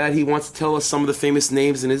with that, he wants to tell us some of the famous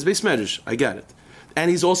names in his Beis Medrash. I get it. And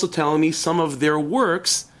he's also telling me some of their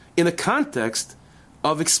works in the context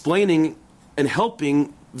of explaining and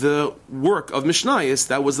helping the work of Mishnayos.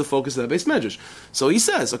 That was the focus of that Beis Medrash. So he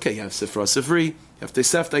says, okay, you have Sifra Sifri, you have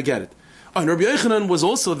Tosefta, I get it. Oh, and Rabbi Yochanan was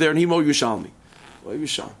also there, and he wrote Yerushalmi.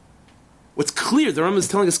 What's clear, the Rambam is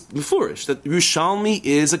telling us before-ish, that Yerushalmi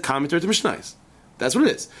is a commentary to Mishnayos. That's what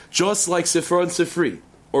it is. Just like Sifra and Sifri,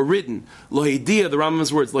 or written, Lo Hidiyah, the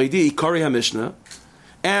Rambam's words, Lo Hidiyah Ikari HaMishnah,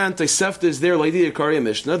 and Tosefta is there, Lo Hidiyah Ikari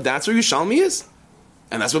HaMishnah, that's where Yerushalmi is.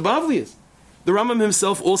 And that's what Bavli is. The Rambam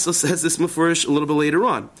himself also says this mafurish a little bit later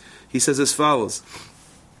on. He says as follows.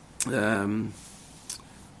 There's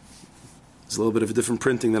a little bit of a different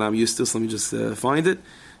printing than I'm used to, so let me just find it.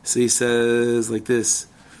 So he says like this.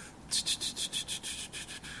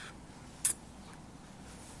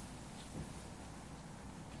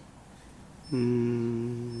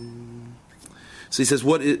 So he says,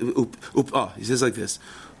 he says like this.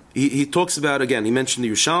 He talks about, again, he mentioned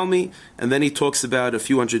the Yerushalmi, and then he talks about a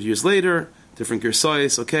few hundred years later, different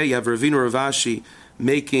Gersayos, okay, you have Ravina Rav Ashi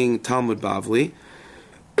making Talmud Bavli.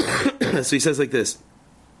 So he says like this.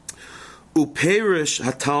 Uperish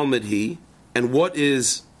haTalmud he, and what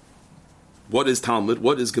is Talmud?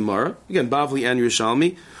 What is Gemara? Again, Bavli and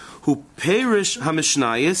Yerushalmi. Who perish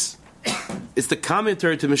HaMishnayos, it's the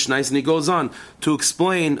commentary to Mishnayos, and he goes on to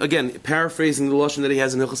explain, again, paraphrasing the lashon that he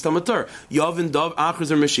has in Hilchos Talmud Torah, Yavin Dav Achaz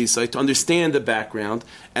or Meshisai, to understand the background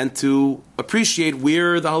and to appreciate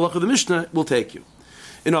where the halach of the Mishnah will take you.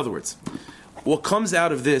 In other words, what comes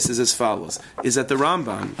out of this is as follows: is that the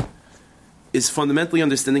Rambam is fundamentally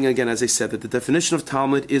understanding, again, as I said, that the definition of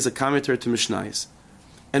Talmud is a commentary to Mishnayos.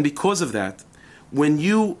 And because of that,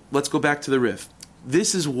 let's go back to the Rif.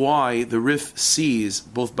 This is why the Rif sees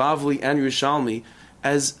both Bavli and Yerushalmi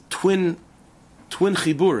as twin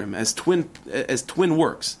chiburim, as twin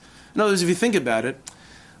works. In other words, if you think about it,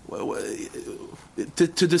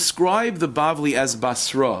 to describe the Bavli as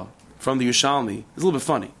Basra from the Yerushalmi is a little bit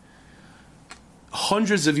funny.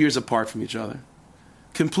 Hundreds of years apart from each other.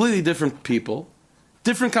 Completely different people,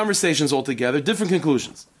 different conversations altogether, different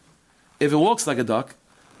conclusions. If it walks like a duck,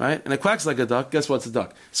 right, and it quacks like a duck, guess what? It's a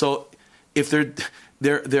duck. So if the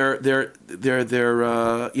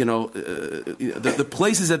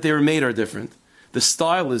places that they were made are different, the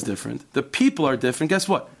style is different, the people are different. Guess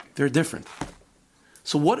what? They're different.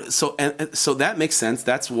 So that makes sense.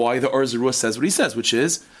 That's why the Or Zarua says what he says, which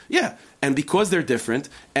is, and because they're different,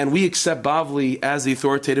 and we accept Bavli as the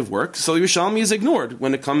authoritative work, so Yerushalmi is ignored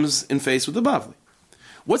when it comes in face with the Bavli.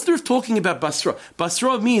 What's the Rif talking about Basra?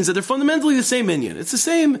 Basra means that they're fundamentally the same inyan. It's the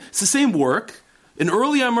same work. An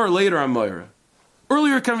early Amor, later Amor.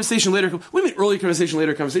 Earlier conversation, later. What do you mean earlier conversation,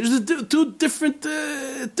 later conversation? There's two different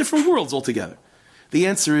worlds altogether. The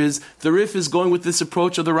answer is the Rif is going with this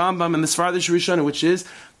approach of the Rambam and the Sefard Rishona, which is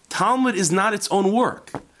Talmud is not its own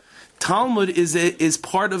work. Talmud is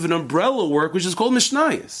part of an umbrella work which is called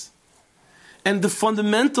Mishnayos, and the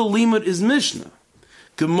fundamental limud is Mishnah.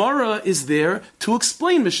 Gemara is there to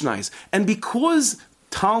explain Mishnayos, and because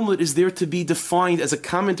Talmud is there to be defined as a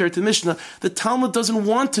commentary to Mishnah, the Talmud doesn't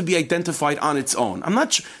want to be identified on its own.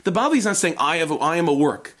 The Bavli is not saying I am a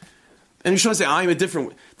work, and you shouldn't say I am a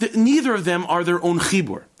different. Neither of them are their own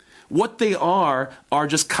chibur. What they are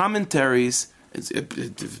just commentaries. It's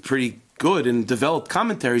pretty good and developed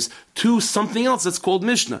commentaries to something else that's called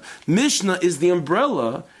Mishnah. Mishnah is the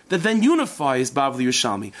umbrella that then unifies Bavli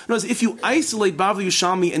Yerushalmi. Notice, if you isolate Bavli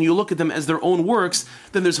Yerushalmi and you look at them as their own works,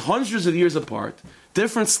 then there's hundreds of years apart,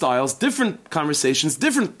 different styles, different conversations,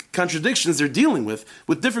 different contradictions they're dealing with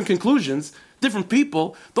different conclusions, different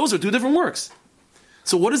people. Those are two different works.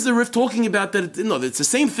 So what is the Rif talking about? That it's the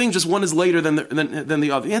same thing, just one is later than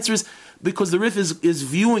the other. The answer is because the Rif is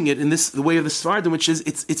viewing it in the way of the Sefard, which is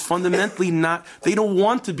it's fundamentally not. They don't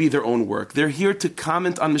want to be their own work. They're here to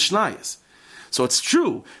comment on Mishnayos. So it's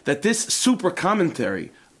true that this super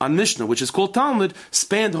commentary on Mishnah, which is called Talmud,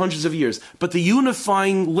 spanned hundreds of years. But the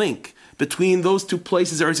unifying link between those two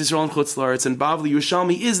places, Eretz Yisrael and Chutz La'aretz, and Bavli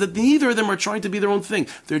Yerushalmi, is that neither of them are trying to be their own thing.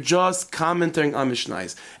 They're just commenting on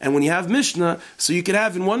Mishnayos. And when you have Mishnah, so you could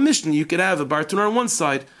have in one Mishnah, you could have a Bartunar on one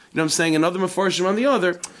side, another Mefarshim on the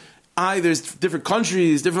other. There's different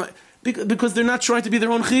countries, because they're not trying to be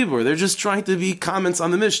their own chibur. They're just trying to be comments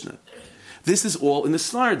on the Mishnah. This is all in the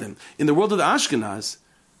Sfardim. In the world of the Ashkenaz,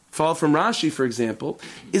 follow from Rashi, for example,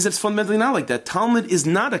 is that it's fundamentally not like that. Talmud is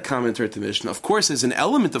not a commentary to Mishnah. Of course, there's an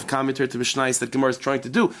element of commentary to Mishnah that Gemara is trying to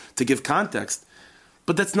do to give context.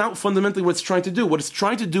 But that's not fundamentally what it's trying to do. What it's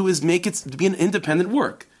trying to do is make it to be an independent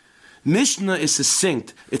work. Mishnah is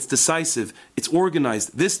succinct, it's decisive, it's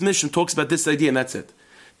organized. This Mishnah talks about this idea and that's it.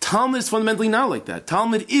 Talmud is fundamentally not like that.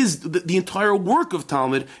 Talmud is, the entire work of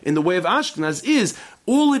Talmud in the way of Ashkenaz is,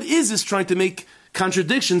 all it is trying to make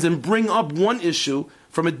contradictions and bring up one issue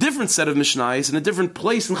from a different set of Mishnayos in a different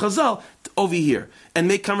place in Chazal over here, and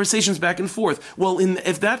make conversations back and forth. Well, in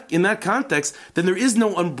that context, then there is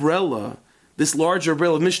no umbrella, this larger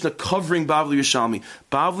umbrella of Mishnah covering Bavli Yerushalmi.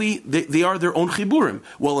 Bavli, they are their own chiburim.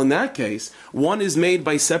 Well, in that case, one is made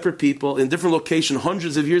by separate people in different location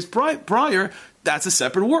hundreds of years prior. That's a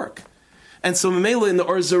separate work. And so Memela in the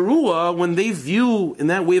Or Zarua, when they view in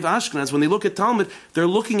that way of Ashkenaz, when they look at Talmud, they're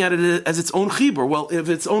looking at it as its own chibur. Well, if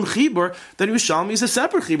it's own chibur, then Yerushalmi is a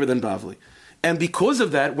separate chibur than Bavli. And because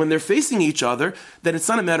of that, when they're facing each other, then it's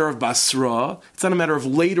not a matter of Basra, it's not a matter of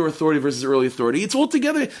later authority versus early authority. It's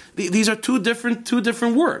altogether, these are two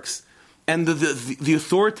different works. And the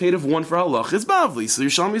authoritative one for halach is Bavli, so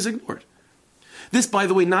Yerushalmi is ignored. This, by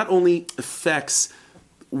the way, not only affects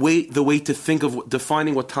the way to think of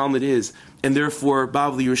defining what Talmud is, and therefore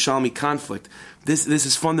Bavli Yerushalmi conflict. This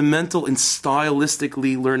is fundamental in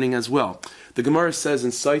stylistically learning as well. The Gemara says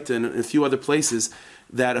in Shlita and in a few other places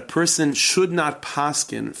that a person should not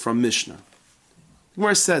paskin from Mishnah. The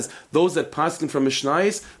Gemara says those that paskin from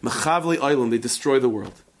Mishnayos, mechavli olam, they destroy the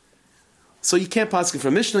world. So you can't paskin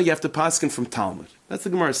from Mishnah, you have to paskin from Talmud. That's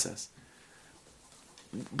what the Gemara says.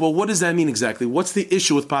 But what does that mean exactly? What's the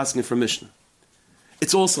issue with paskin from Mishnah?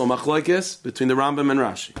 It's also a machlokes between the Rambam and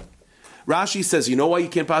Rashi. Rashi says, you know why you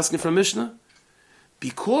can't paskin from Mishnah?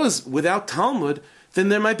 Because without Talmud, then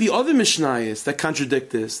there might be other Mishnayos that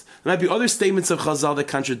contradict this. There might be other statements of Chazal that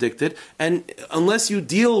contradict it. And unless you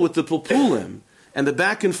deal with the pulpulim and the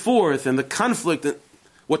back and forth and the conflict, and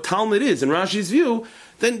what Talmud is in Rashi's view,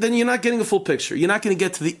 then you're not getting a full picture. You're not going to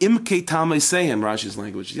get to the imke tamei Rashi's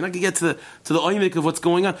language. You're not going to get to the oimik of what's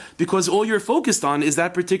going on, because all you're focused on is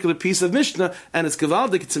that particular piece of Mishnah, and it's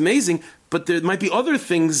gavaldik, it's amazing, but there might be other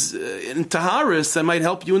things in Taharis that might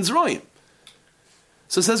help you in Zroyim.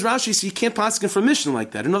 So says Rashi, so you can't paskin from Mishnah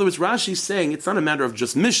like that. In other words, Rashi's saying it's not a matter of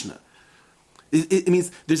just Mishnah. It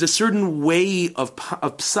means there's a certain way of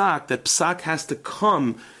psak, that psak has to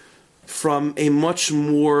come from a much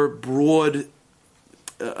more broad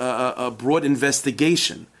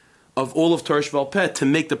investigation of all of Torah Sheba'al Peh to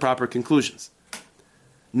make the proper conclusions.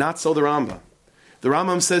 Not so the Rambam. The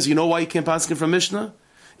Rambam says, you know why you can't paskin from Mishnah?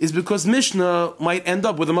 Is because Mishnah might end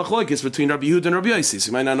up with a machlokes between Rabbi Yehuda and Rabbi Yussie, so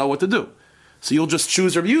you might not know what to do. So you'll just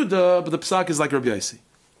choose Rabbi Yehuda, but the psak is like Rabbi Yussie.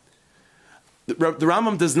 The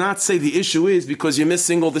Rambam does not say the issue is because you're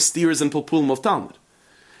missing all the steers and pulpulim of Talmud.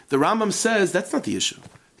 The Rambam says that's not the issue.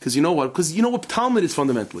 Because you know what? Because you know what Talmud is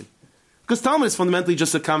fundamentally. Because Talmud is fundamentally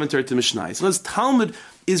just a commentary to Mishnah. Because Talmud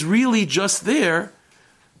is really just there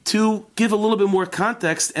to give a little bit more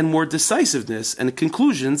context and more decisiveness and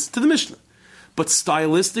conclusions to the Mishnah. But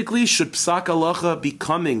stylistically, should Psak Halacha be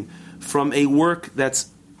coming from a work that's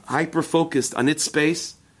hyper-focused on its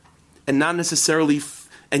space and not necessarily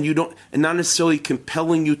not necessarily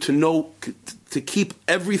compelling you to know, to keep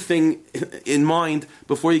everything in mind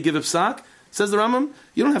before you give a psak? Says the Rambam,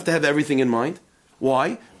 you don't have to have everything in mind.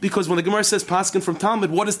 Why? Because when the Gemara says paskin from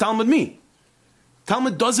Talmud, what does Talmud mean?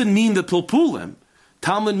 Talmud doesn't mean the pilpulim.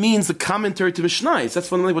 Talmud means the commentary to Mishnayos. That's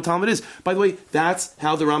fundamentally what Talmud is. By the way, that's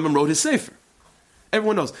how the Rambam wrote his Sefer.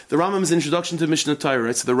 Everyone knows. The Rambam's introduction to Mishnah Torah,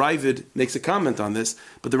 right? So the Ravid makes a comment on this,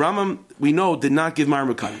 but the Rambam, we know, did not give Mar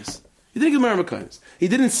Mekayos. He didn't give Mar Mekayos. He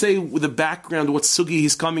didn't say with the background, what sugi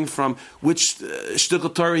he's coming from, which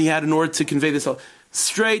shtickle Torah he had in order to convey this.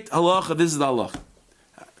 Straight halacha, this is the halacha.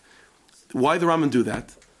 Why the Rambam do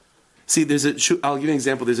that? See, I'll give you an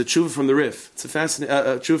example. There's a tshuva from the Rif. It's a fascinating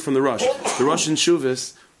tshuva from the Rosh. The Rosh in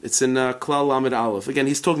Shuvas, it's in Klal Lamed Aleph. Again,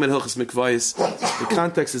 he's talking about Hilchas Mikvayis. The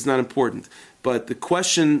context is not important. But the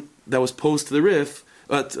question that was posed to the Rif,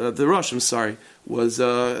 the Rosh, was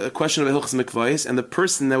a question of Hilchas Mikvayis, and the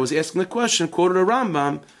person that was asking the question quoted a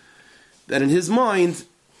Rambam that in his mind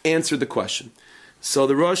answered the question. So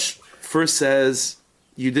the Rosh first says,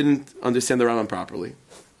 you didn't understand the Rambam properly.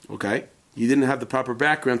 Okay? You didn't have the proper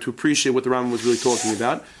background to appreciate what the Rambam was really talking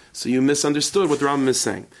about, so you misunderstood what the Rambam is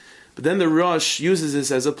saying. But then the Rosh uses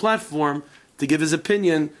this as a platform to give his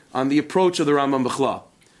opinion on the approach of the Rambam B'chla.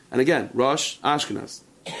 And again, Rosh, Ashkenaz.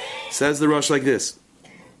 Says the Rosh like this.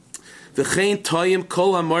 All that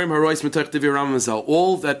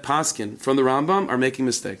paskin from the Rambam are making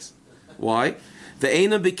mistakes. Why? The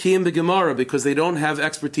Eina B'kiyim B'Gemara, because they don't have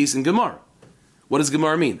expertise in Gemara. What does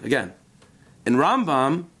Gemara mean? Again, in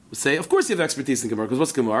Rambam, we say, of course you have expertise in Gemara, because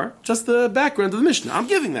what's Gemara? Just the background of the Mishnah. I'm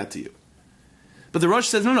giving that to you. But the Rosh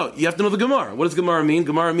says, no, you have to know the Gemara. What does Gemara mean?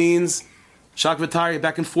 Gemara means shak v'tarya,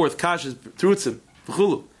 back and forth, kashas, trutzim,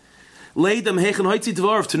 v'chulu. Leidam hechen hoitzi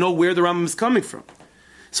dvarv, to know where the Rambam is coming from.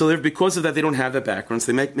 So because of that, they don't have that background,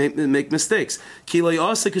 so they make mistakes. Kilei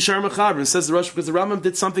asa kishar mechabrin, says the Rosh, because the Rambam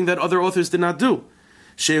did something that other authors did not do.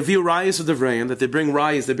 She'aviu rayas of devrayim, that they bring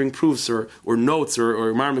rayas, they bring proofs or notes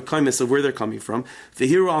or mar mekaymis of where they're coming from.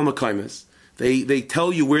 V'hiru al mekaymis, they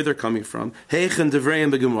tell you where they're coming from. Heichen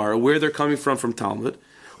devrayim begemara, where they're coming from Talmud.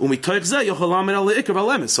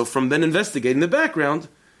 So from then investigating the background,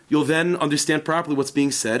 you'll then understand properly what's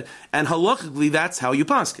being said, and halachically that's how you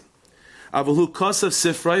paskin. Avahu kosav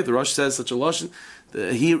sifrei, the Rosh says such a lashon. The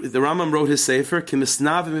Rambam wrote his sefer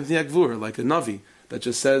kimisnavim ivnei gvur, like a navi that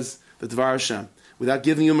just says the Dvar Hashem, without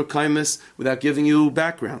giving you mekaymis, without giving you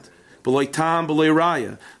background. B'loi tam, b'loi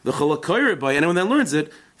raya. The chalakayre by anyone that learns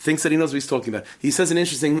it thinks that he knows what he's talking about. He says an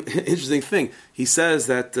interesting thing. He says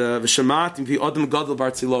that v'shamat vi adam gadol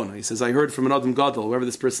Barcelona. He says, I heard from an adam gadol, whoever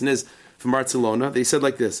this person is, from Barcelona. They said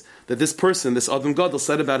like this, that this person, this adam gadol,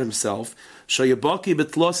 said about himself, shayabaki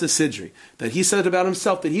betlosa sidri, that he said about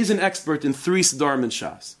himself that he's an expert in 3 Siddharim and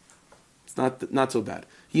Shas. It's not so bad.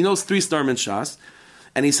 He knows 3 Siddharim and Shas,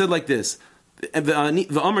 and he said like this. And he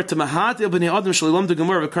says like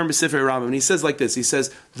this. He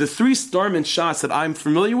says the 3 Siddharim and Shas that I'm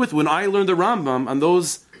familiar with, when I learned the Rambam on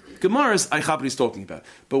those Gemaras, I chap what he's talking about.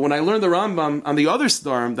 But when I learned the Rambam on the other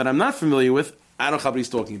Siddharim that I'm not familiar with, I don't chap what he's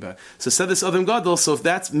talking about. So said this Adam Gadol. So if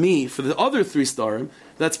that's me for the other 3 Siddharim,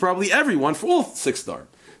 that's probably everyone for all 6 Siddharim.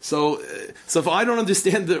 So if I don't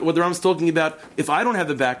understand what the Rambam's talking about, if I don't have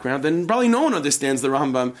the background, then probably no one understands the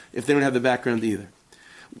Rambam if they don't have the background either.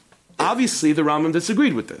 Obviously, the Rambam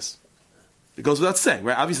disagreed with this. It goes without saying,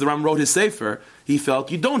 right? Obviously, the Rambam wrote his Sefer. He felt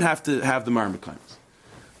you don't have to have the Mar Mekayos.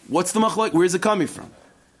 What's the machlok? Where's it coming from?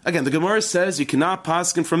 Again, the Gemara says you cannot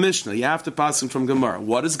paskin from Mishnah. You have to paskin from Gemara.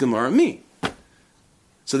 What does Gemara mean?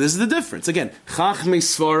 So this is the difference. Again, Chachmei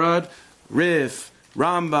Sefard, Rif,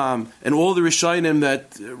 Rambam, and all the Rishonim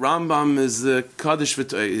that Rambam is the Kaddish for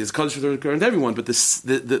everyone, but the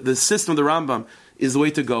system of the Rambam is the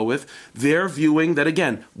way to go with. They're viewing that,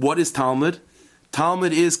 again, what is Talmud?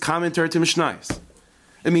 Talmud is commentary to Mishnayos.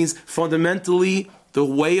 It means fundamentally the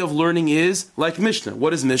way of learning is like Mishnah.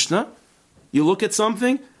 What is Mishnah? You look at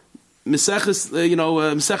something, Maseches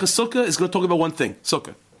Sukkah is going to talk about one thing,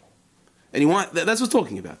 Sukkah. And that's what it's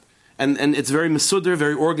talking about. And it's very mesuder,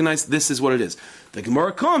 very organized. This is what it is. The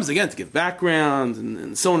Gemara comes, again, to give background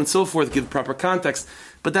and so on and so forth, give proper context.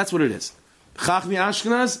 But that's what it is. Chachmi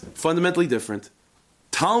Ashkenaz, fundamentally different.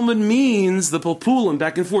 Talmud means the Pulpulim,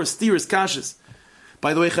 back and forth, steers, kashas.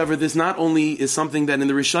 By the way, Chaver, this not only is something that in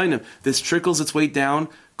the Rishonim, this trickles its way down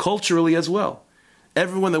culturally as well.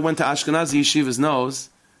 Everyone that went to Ashkenazi yeshivas knows,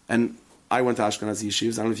 and I went to Ashkenazi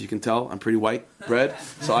yeshivas, I don't know if you can tell, I'm pretty white bread,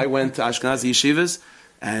 so I went to Ashkenazi yeshivas,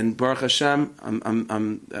 and Baruch Hashem,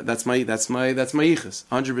 that's my yichus,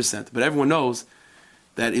 100%. But everyone knows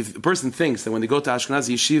that if a person thinks that when they go to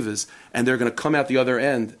Ashkenazi yeshivas and they're going to come out the other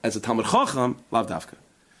end as a Talmud Chacham, lav dafka.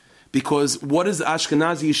 Because what is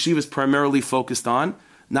Ashkenazi yeshivas primarily focused on?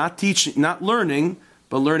 Not teaching, not learning,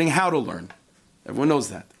 but learning how to learn. Everyone knows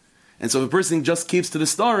that. And so if a person just keeps to the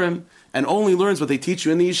starim and only learns what they teach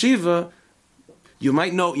you in the yeshiva, you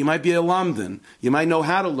might be a lamdan, you might know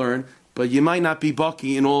how to learn, but you might not be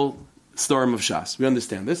baki in all starim of Shas. We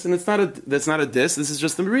understand this, and that's not a diss, this is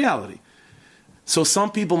just the reality. So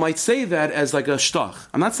some people might say that as like a shtach.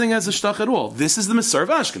 I'm not saying as a shtach at all. This is the Mesar of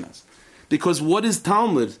Ashkenaz. Because what is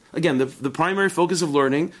Talmud? Again, the primary focus of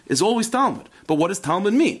learning is always Talmud. But what does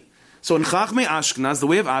Talmud mean? So in Chachmei Ashkenaz, the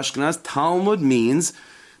way of Ashkenaz, Talmud means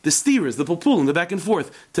the steerers, the pulpulim, the back and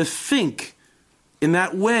forth, to think in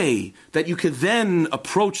that way that you could then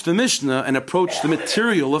approach the Mishnah and approach the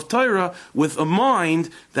material of Torah with a mind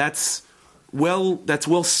that's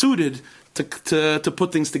well suited to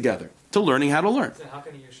put things together, to learning how to learn. So how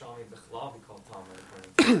can a Yerushalmi B'chlal be called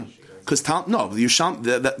Talmud? Because the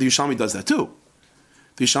Yerushalmi does that too.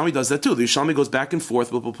 The Yerushalmi does that too. The Yerushalmi goes back and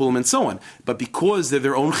forth with Pupulim and so on. But because they're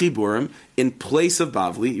their own chiburim, in place of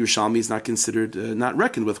Bavli, Yerushalmi is not considered, not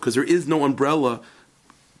reckoned with, because there is no umbrella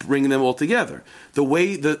bringing them all together. The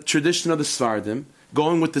way the tradition of the Sfardim,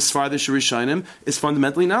 going with the Sfardish Rishonim, is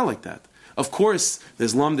fundamentally not like that. Of course,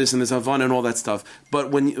 there's Lamdis and there's Havana and all that stuff.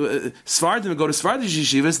 But when Sfardim go to Sfardish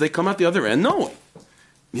yeshivas, they come out the other end knowing.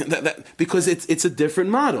 Because it's a different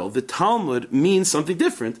model. The Talmud means something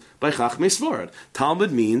different by Chachmei Sefard.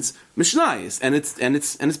 Talmud means Mishnayos and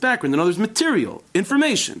its background. In other words, material,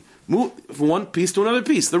 information. Move from one piece to another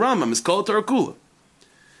piece. The Rambam is called Torah Kula.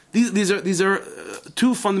 These are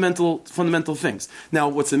two fundamental things. Now,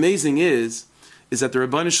 what's amazing is that the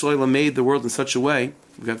Rabbanu Shalom made the world in such a way.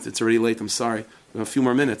 It's already late. I'm sorry. We have a few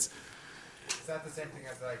more minutes. Is that the same thing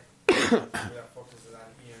as like?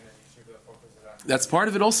 That's part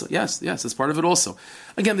of it also. Yes, that's part of it also.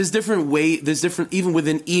 Again, there's different, even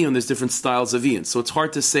within Ian, there's different styles of Ian. So it's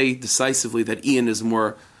hard to say decisively that Ian is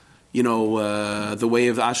more, the way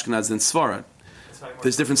of Ashkenaz than Sfarad.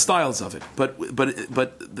 There's different styles of it. But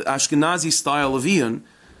the Ashkenazi style of Ian,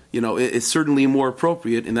 is certainly more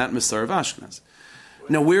appropriate in that Mesar of Ashkenaz.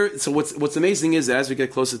 Now, what's amazing is that as we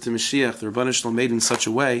get closer to Mashiach, the Rabbanu Shalom made in such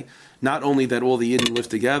a way, not only that all the Yidden live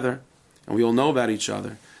together, and we all know about each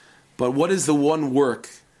other, but what is the one work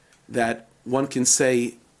that one can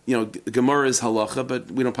say, Gemara is halacha, but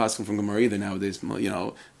we don't pass from Gemara either nowadays.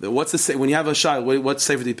 What's the when you have a shayla, what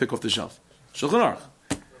sefer do you pick off the shelf? Shulchan Aruch.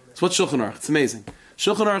 So what's Shulchan Aruch? It's amazing.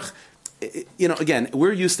 Shulchan Aruch, again,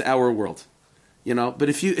 we're used to our world, but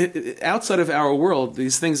if you outside of our world,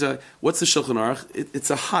 these things are. What's the Shulchan Aruch? It's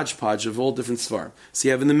a hodgepodge of all different svarim. So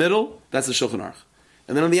you have in the middle, that's the Shulchan Aruch,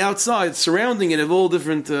 and then on the outside, surrounding it, have all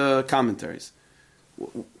different commentaries.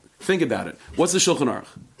 Think about it. What's the Shulchan Aruch?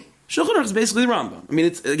 Shulchan Aruch is basically the Rambam. I mean,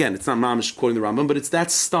 it's not Mamish quoting the Rambam, but it's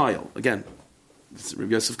that style. Again, it's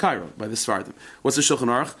Rabbi Yosef Cairo by the Sfardim. What's the Shulchan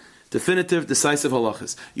Aruch? Definitive, decisive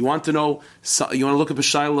halachas. You want to know? You want to look up a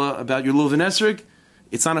shaila about your lulav and esrog?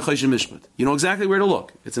 It's on a Choshen Mishpat. You know exactly where to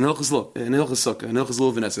look. It's an Hilchas look, an Hilchas Sukkah, an Hilchas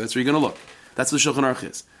lulav and esrog. That's where you're going to look. That's what the Shulchan Aruch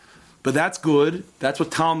is. But that's good. That's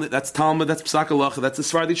what Talmud. That's Talmud. That's Psak halacha. That's the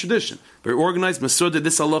Sephardi tradition. Very organized. Masuda.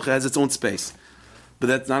 This halacha has its own space. But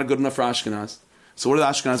that's not good enough for Ashkenaz. So what do the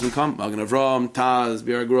Ashkenaz become? Magen Avraham, Taz,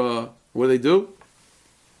 Biragra. What do?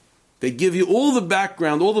 They give you all the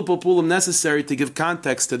background, all the populim necessary to give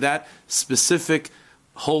context to that specific,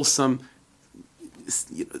 wholesome,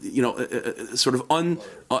 sort of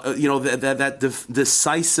that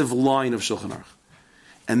decisive line of Shulchan Aruch.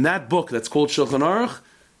 And that book that's called Shulchan Aruch,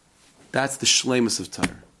 that's the shleimus of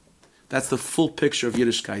Torah. That's the full picture of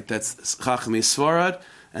Yiddishkeit. That's Chachmei Sfarad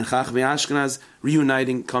and Chachmei Ashkenaz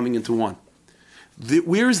reuniting, coming into one.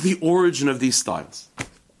 Where's the origin of these styles?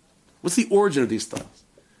 What's the origin of these styles?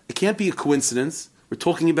 It can't be a coincidence. We're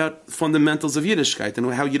talking about fundamentals of Yiddishkeit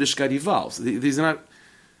and how Yiddishkeit evolves. These are not.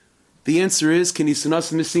 The answer is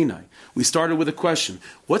Kinisanas Sinai. We started with a question.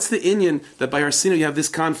 What's the inyan that by Har Sinai you have this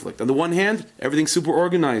conflict? On the one hand, everything's super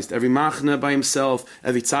organized. Every machna by himself,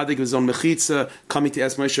 every tzaddik with his own mechitza, coming to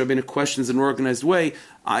ask Moshe Rabbeinu questions in an organized way.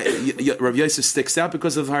 Rav Yosef sticks out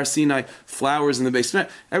because of Har Sinai, flowers in the basement,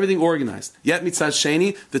 everything organized. Yet mitzad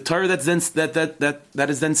sheni, the Torah that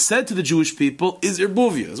is then said to the Jewish people is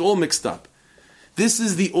irbuvia. It's all mixed up. This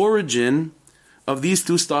is the origin of these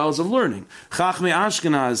two styles of learning. Chachmei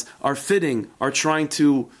Ashkenaz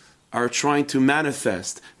are trying to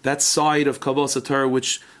manifest that side of Kabbalah Torah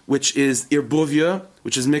which is irbuvia,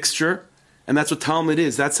 which is mixture, and that's what Talmud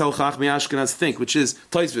is. That's how Chachmei Ashkenaz think, which is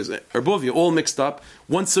taisvis, irbuvia, all mixed up,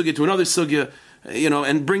 one sugya to another sugya,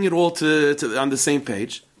 and bring it all to on the same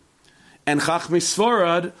page. And Chachmei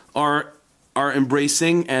Sefard are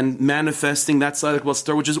embracing and manifesting that side of Kabbalah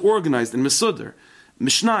Torah which is organized in Mesudar,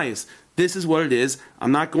 Mishnayos. This is what it is.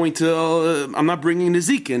 I'm not bringing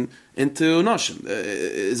Nezikin into Noshim.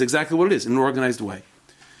 Is exactly what it is, in an organized way.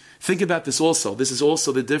 Think about this also. This is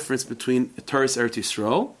also the difference between Torah's Eretz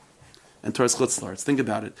Yisrael and Torah's Chutz La'aretz. Think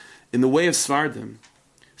about it. In the way of Sephardim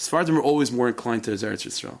are always more inclined to Eretz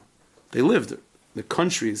Yisrael. They lived, the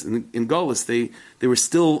countries, in Galus, they were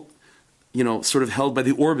still, sort of held by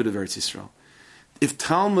the orbit of Eretz Yisrael. If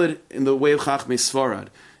Talmud, in the way of Chachmei Sefard,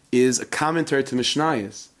 is a commentary to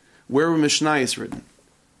Mishnayos, where were Mishnayos written?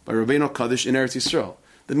 By Rabbeinu Kaddish in Eretz Yisrael.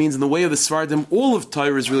 That means in the way of the Sephardim, all of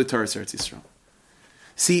Torah is really Torah's Eretz Yisrael.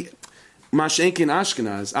 See, Mashenkin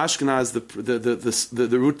Ashkenaz,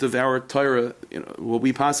 the root of our Torah, what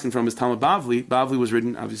we paskin from is Talmud Bavli. Bavli was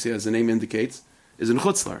written, obviously, as the name indicates, is in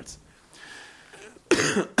Chutz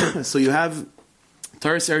La'aretz. So you have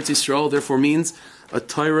Torah's Eretz Yisrael, therefore means a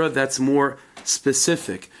Torah that's more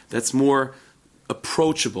specific, that's more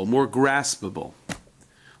approachable, more graspable,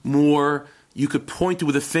 more you could point to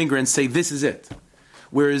with a finger and say, this is it.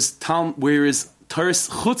 Whereas Torah's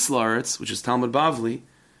Chutz La'aretz, which is Talmud Bavli,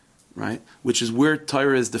 right, which is where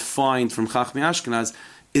Torah is defined from Chachmei Ashkenaz,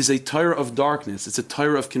 is a Torah of darkness. It's a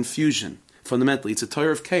Torah of confusion. Fundamentally, it's a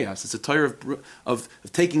Torah of chaos. It's a Torah of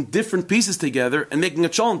taking different pieces together and making a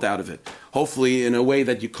cholent out of it. Hopefully, in a way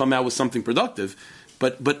that you come out with something productive.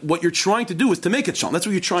 But what you're trying to do is to make a cholent. That's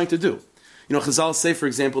what you're trying to do. Chazal say, for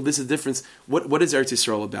example, this is the difference. What is Eretz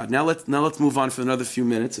Yisrael about? Now let's move on for another few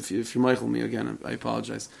minutes. If you're Michael me again, I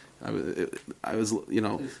apologize. I was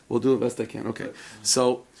we'll do the best I can. Okay,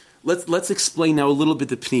 so let's explain now a little bit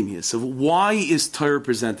the pnimius of why is Torah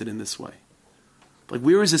presented in this way. Like,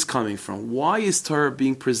 where is this coming from? Why is Torah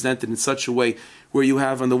being presented in such a way where you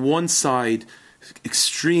have on the one side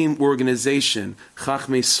extreme organization,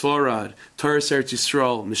 Chachmei Sefard, Torah Eretz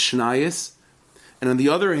Yisrael, Mishnayos, and on the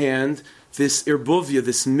other hand, this irbuvia,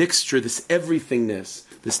 this mixture, this everythingness,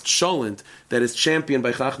 this cholent that is championed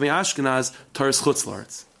by Chachmei Ashkenaz, Torah's Chutz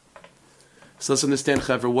La'aretz. So let's understand,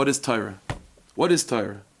 Chaver, what is Torah? What is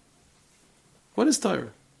Torah? What is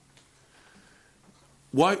Torah?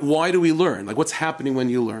 Why do we learn? Like, what's happening when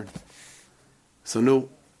you learn? So,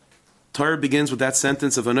 Torah begins with that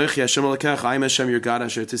sentence of Anochi Hashem Elokecha, I am Hashem your God,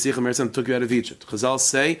 Asher Tisichem Eretzem, took you out of Egypt. Chazal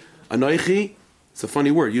say, Anochi, it's a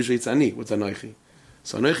funny word, usually it's Ani. What's Anochi?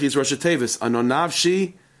 So Anochi is Rosh Tevis.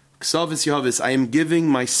 Anonavshi, Ksavis Yavis. I am giving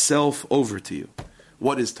myself over to you.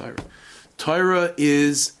 What is Torah? Torah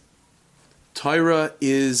is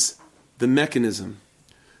the mechanism.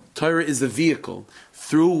 Torah is the vehicle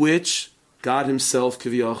through which God Himself,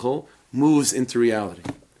 Kiviyachol, moves into reality.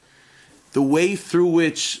 The way through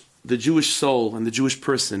which the Jewish soul and the Jewish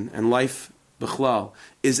person and life, Bechlal,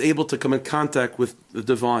 is able to come in contact with the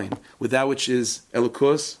divine, with that which is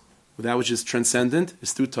Elokus, that which is transcendent,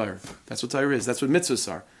 is through Torah. That's what Torah is. That's what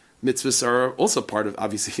mitzvahs are. Mitzvahs are also part of,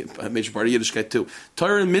 obviously, a major part of Yiddishkeit too.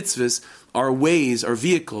 Torah and mitzvahs are ways, are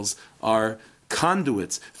vehicles, are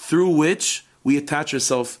conduits through which we attach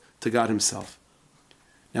ourselves to God Himself.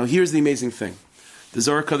 Now, here's the amazing thing. The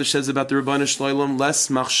Zohar Kodesh says about the Rebbeinu Shloim, Les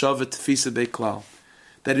machshava tefisa beklal,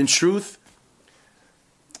 that in truth,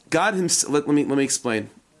 God Himself. Let me explain.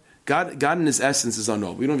 God in His essence is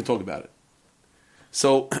unknowable. We don't even talk about it.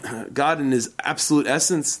 So, God in His absolute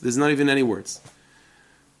essence, there's not even any words.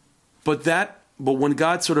 But when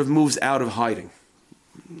God sort of moves out of hiding,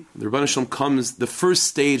 the Rebbeinu Shalom comes, the first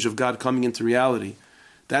stage of God coming into reality,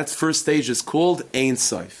 that first stage is called Ein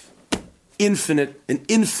Sof. An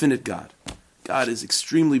infinite God. God is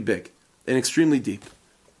extremely big and extremely deep.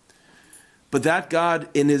 But that God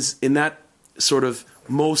in that sort of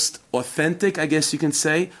most authentic, I guess you can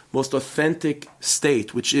say, most authentic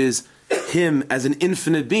state, which is Him as an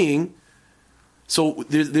infinite being. So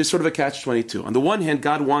there's sort of a catch-22. On the one hand,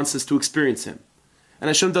 God wants us to experience Him. And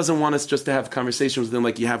Hashem doesn't want us just to have conversations with Him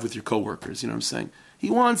like you have with your coworkers, you know what I'm saying? He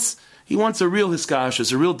wants a real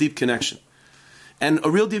hiskashas, a real deep connection. And a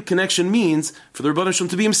real deep connection means for the Rebbeinu Shalom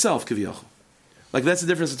to be himself, kiviyachol. Like that's the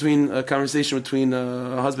difference between a conversation between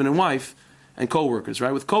a husband and wife and co-workers,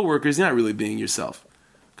 right? With co-workers, you're not really being yourself.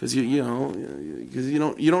 Because you're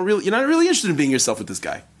not really interested in being yourself with this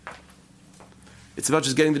guy. It's about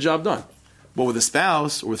just getting the job done. But with a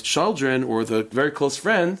spouse or with children or with a very close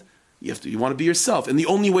friend, you want to be yourself. And the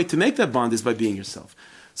only way to make that bond is by being yourself.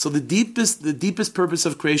 So the deepest purpose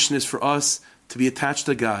of creation is for us to be attached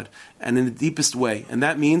to God, and in the deepest way. And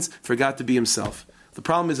that means for God to be himself. The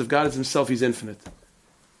problem is if God is himself, he's infinite.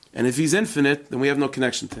 And if he's infinite, then we have no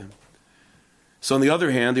connection to him. So on the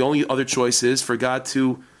other hand, the only other choice is for God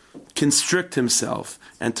to constrict himself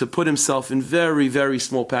and to put himself in very, very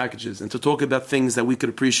small packages and to talk about things that we could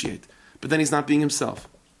appreciate. But then he's not being himself.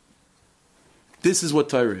 This is what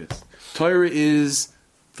Torah is. Torah is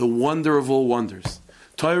the wonder of all wonders.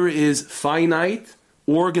 Torah is finite,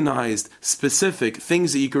 organized, specific,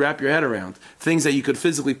 things that you can wrap your head around, things that you could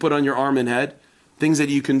physically put on your arm and head, things that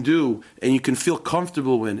you can do and you can feel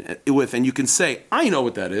comfortable with, and you can say, I know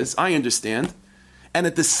what that is, I understand. And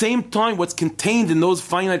at the same time, what's contained in those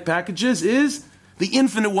finite packages is the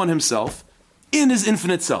infinite one himself, in his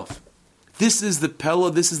infinite self. This is the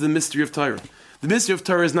Pella, this is the mystery of Torah. The mystery of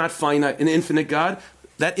Torah is not finite, an infinite God.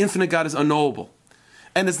 That infinite God is unknowable.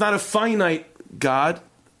 And it's not a finite God,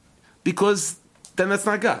 because then that's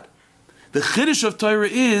not God. The Chiddush of Torah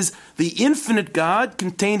is the infinite God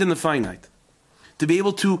contained in the finite. To be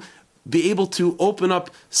able to open up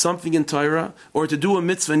something in Torah, or to do a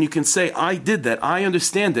mitzvah, and you can say, I did that, I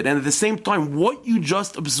understand it. And at the same time, what you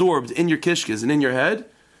just absorbed in your kishkas and in your head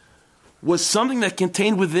was something that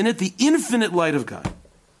contained within it the infinite light of God.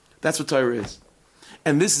 That's what Torah is.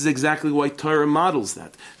 And this is exactly why Torah models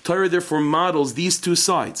that. Torah therefore models these two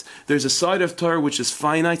sides. There's a side of Torah which is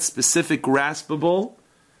finite, specific, graspable.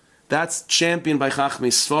 That's championed by Chachmei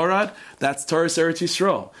Sefard. That's Torah's Eretz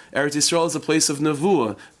Yisrael. Eretz Yisrael is a place of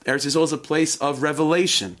Nevuah. Eretz Yisrael is a place of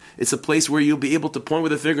revelation. It's a place where you'll be able to point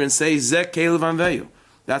with a finger and say, Zek Kelev Anveyu.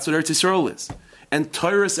 That's what Eretz Yisrael is. And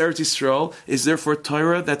Torah's Eretz Yisrael is therefore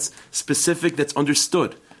Torah that's specific, that's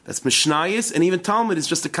understood. That's Mishnayos, and even Talmud is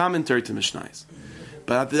just a commentary to Mishnayos.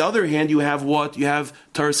 But on the other hand, you have what? You have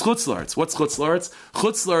Torah's Chutzlaretz. What's Chutzlaretz?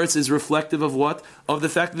 Chutzlaretz is reflective of what? Of the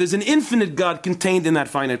fact that there's an infinite God contained in that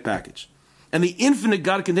finite package. And the infinite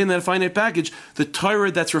God contained in that finite package, the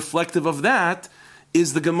Torah that's reflective of that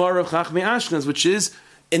is the Gemara of Chachmei Ashkenaz, which is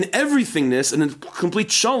an everythingness and a complete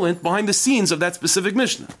sholent behind the scenes of that specific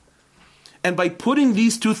Mishnah. And by putting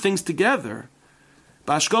these two things together,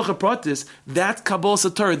 B'ashkocha pratis, that's Kabbalah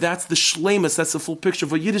Torah, that's the shlemus, that's the full picture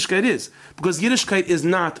of what Yiddishkeit is. Because Yiddishkeit is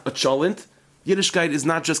not a cholent. Yiddishkeit is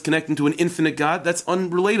not just connecting to an infinite God, that's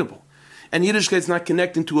unrelatable. And Yiddishkeit is not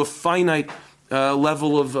connecting to a finite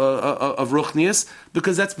level of ruchnius,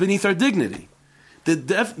 because that's beneath our dignity.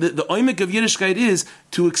 The oimik of Yiddishkeit is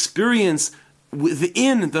to experience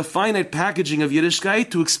within the finite packaging of Yiddishkeit,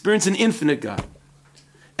 to experience an infinite God.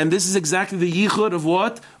 And this is exactly the yichud of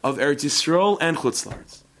what? Of Eretz Yisrael and Chutz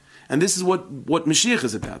La'aretz. And this is what Mashiach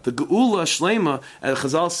is about. The Geula Shlema, as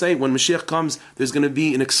Chazal say, when Mashiach comes, there's going to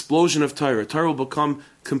be an explosion of Torah. Torah will become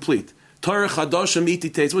complete. Torah Chadasha Miti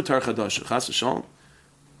Teitz. What Torah Chadasha? Chas v'shalom.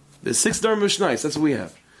 There's 6 Dar Mishnayos. That's what we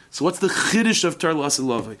have. So what's the Chiddush of Torah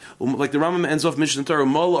L'Asilavai? Like the Rambam ends off Mishnah Torah,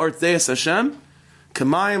 Mol Art Deis Hashem,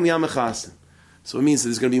 Kamayim Yamachasim. So it means that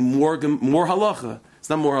there's going to be more halacha. It's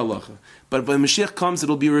not more halacha. But when Mashiach comes, it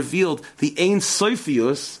will be revealed the Ein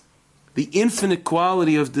Sofius, the infinite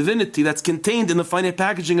quality of divinity that's contained in the finite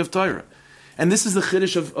packaging of Torah. And this is the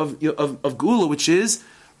Chiddush of Geula, which is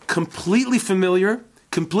completely familiar,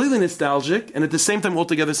 completely nostalgic, and at the same time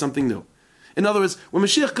altogether something new. In other words, when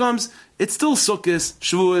Mashiach comes, it's still Sukkos,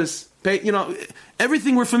 Shavuos,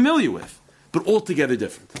 everything we're familiar with, but altogether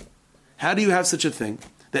different. How do you have such a thing?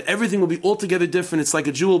 That everything will be altogether different. It's like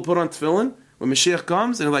a Jew will put on tefillin when Mashiach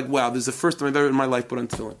comes, and they're like, wow, this is the first time I've ever in my life put on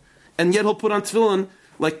tefillin. And yet he'll put on tefillin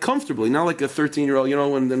like comfortably, not like a 13-year-old,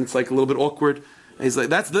 and then it's like a little bit awkward. And he's like,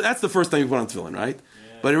 that's the first time you put on tefillin, right?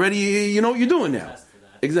 Yeah. But already you know what you're doing now.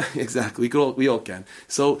 Exactly. We all can.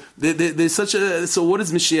 So there's such a. So what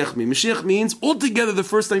does Mashiach mean? Mashiach means altogether the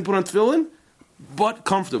first time you put on tefillin, but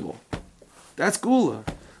comfortable. That's Geula.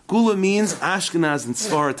 Geula means Ashkenaz and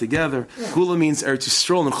Sefard together. Geula means Eretz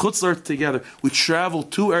Yisrael and Chutz La'aretz together. We travel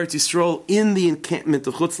to Eretz Yisrael in the encampment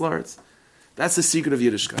of Chutz La'aretz. That's the secret of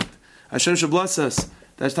Yiddishkeit. Hashem should bless us.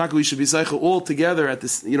 That's how we should be zeicha all together at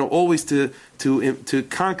this. Always to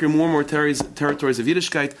conquer more and more territories of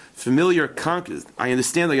Yiddishkeit. Familiar, conquer. I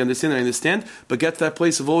understand. But get to that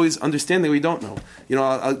place of always understanding we don't know.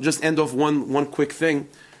 I'll just end off one quick thing.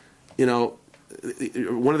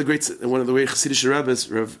 one of the great Hasidic Rebbes,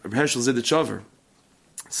 Rav Hershel Ziditshover.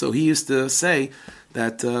 So he used to say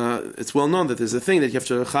that it's well known that there's a thing that you have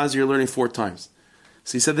to chazir your learning 4 times.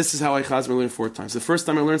 So he said, this is how I chazir my learning 4 times. The first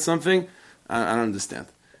time I learned something, I don't understand.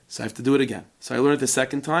 So I have to do it again. So I learned the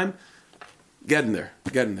second time, get in there.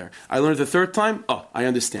 I learned the third time, I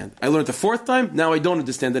understand. I learned the 4th time, now I don't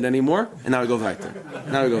understand it anymore, and now I go weiter.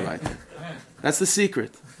 That's the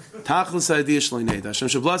secret. Hashem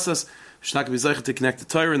should bless us. To connect the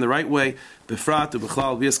Torah in the right way. Befrat,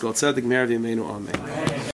 Bechlal, V'yiskol Tzedek, Me'er V'yameinu, Amen.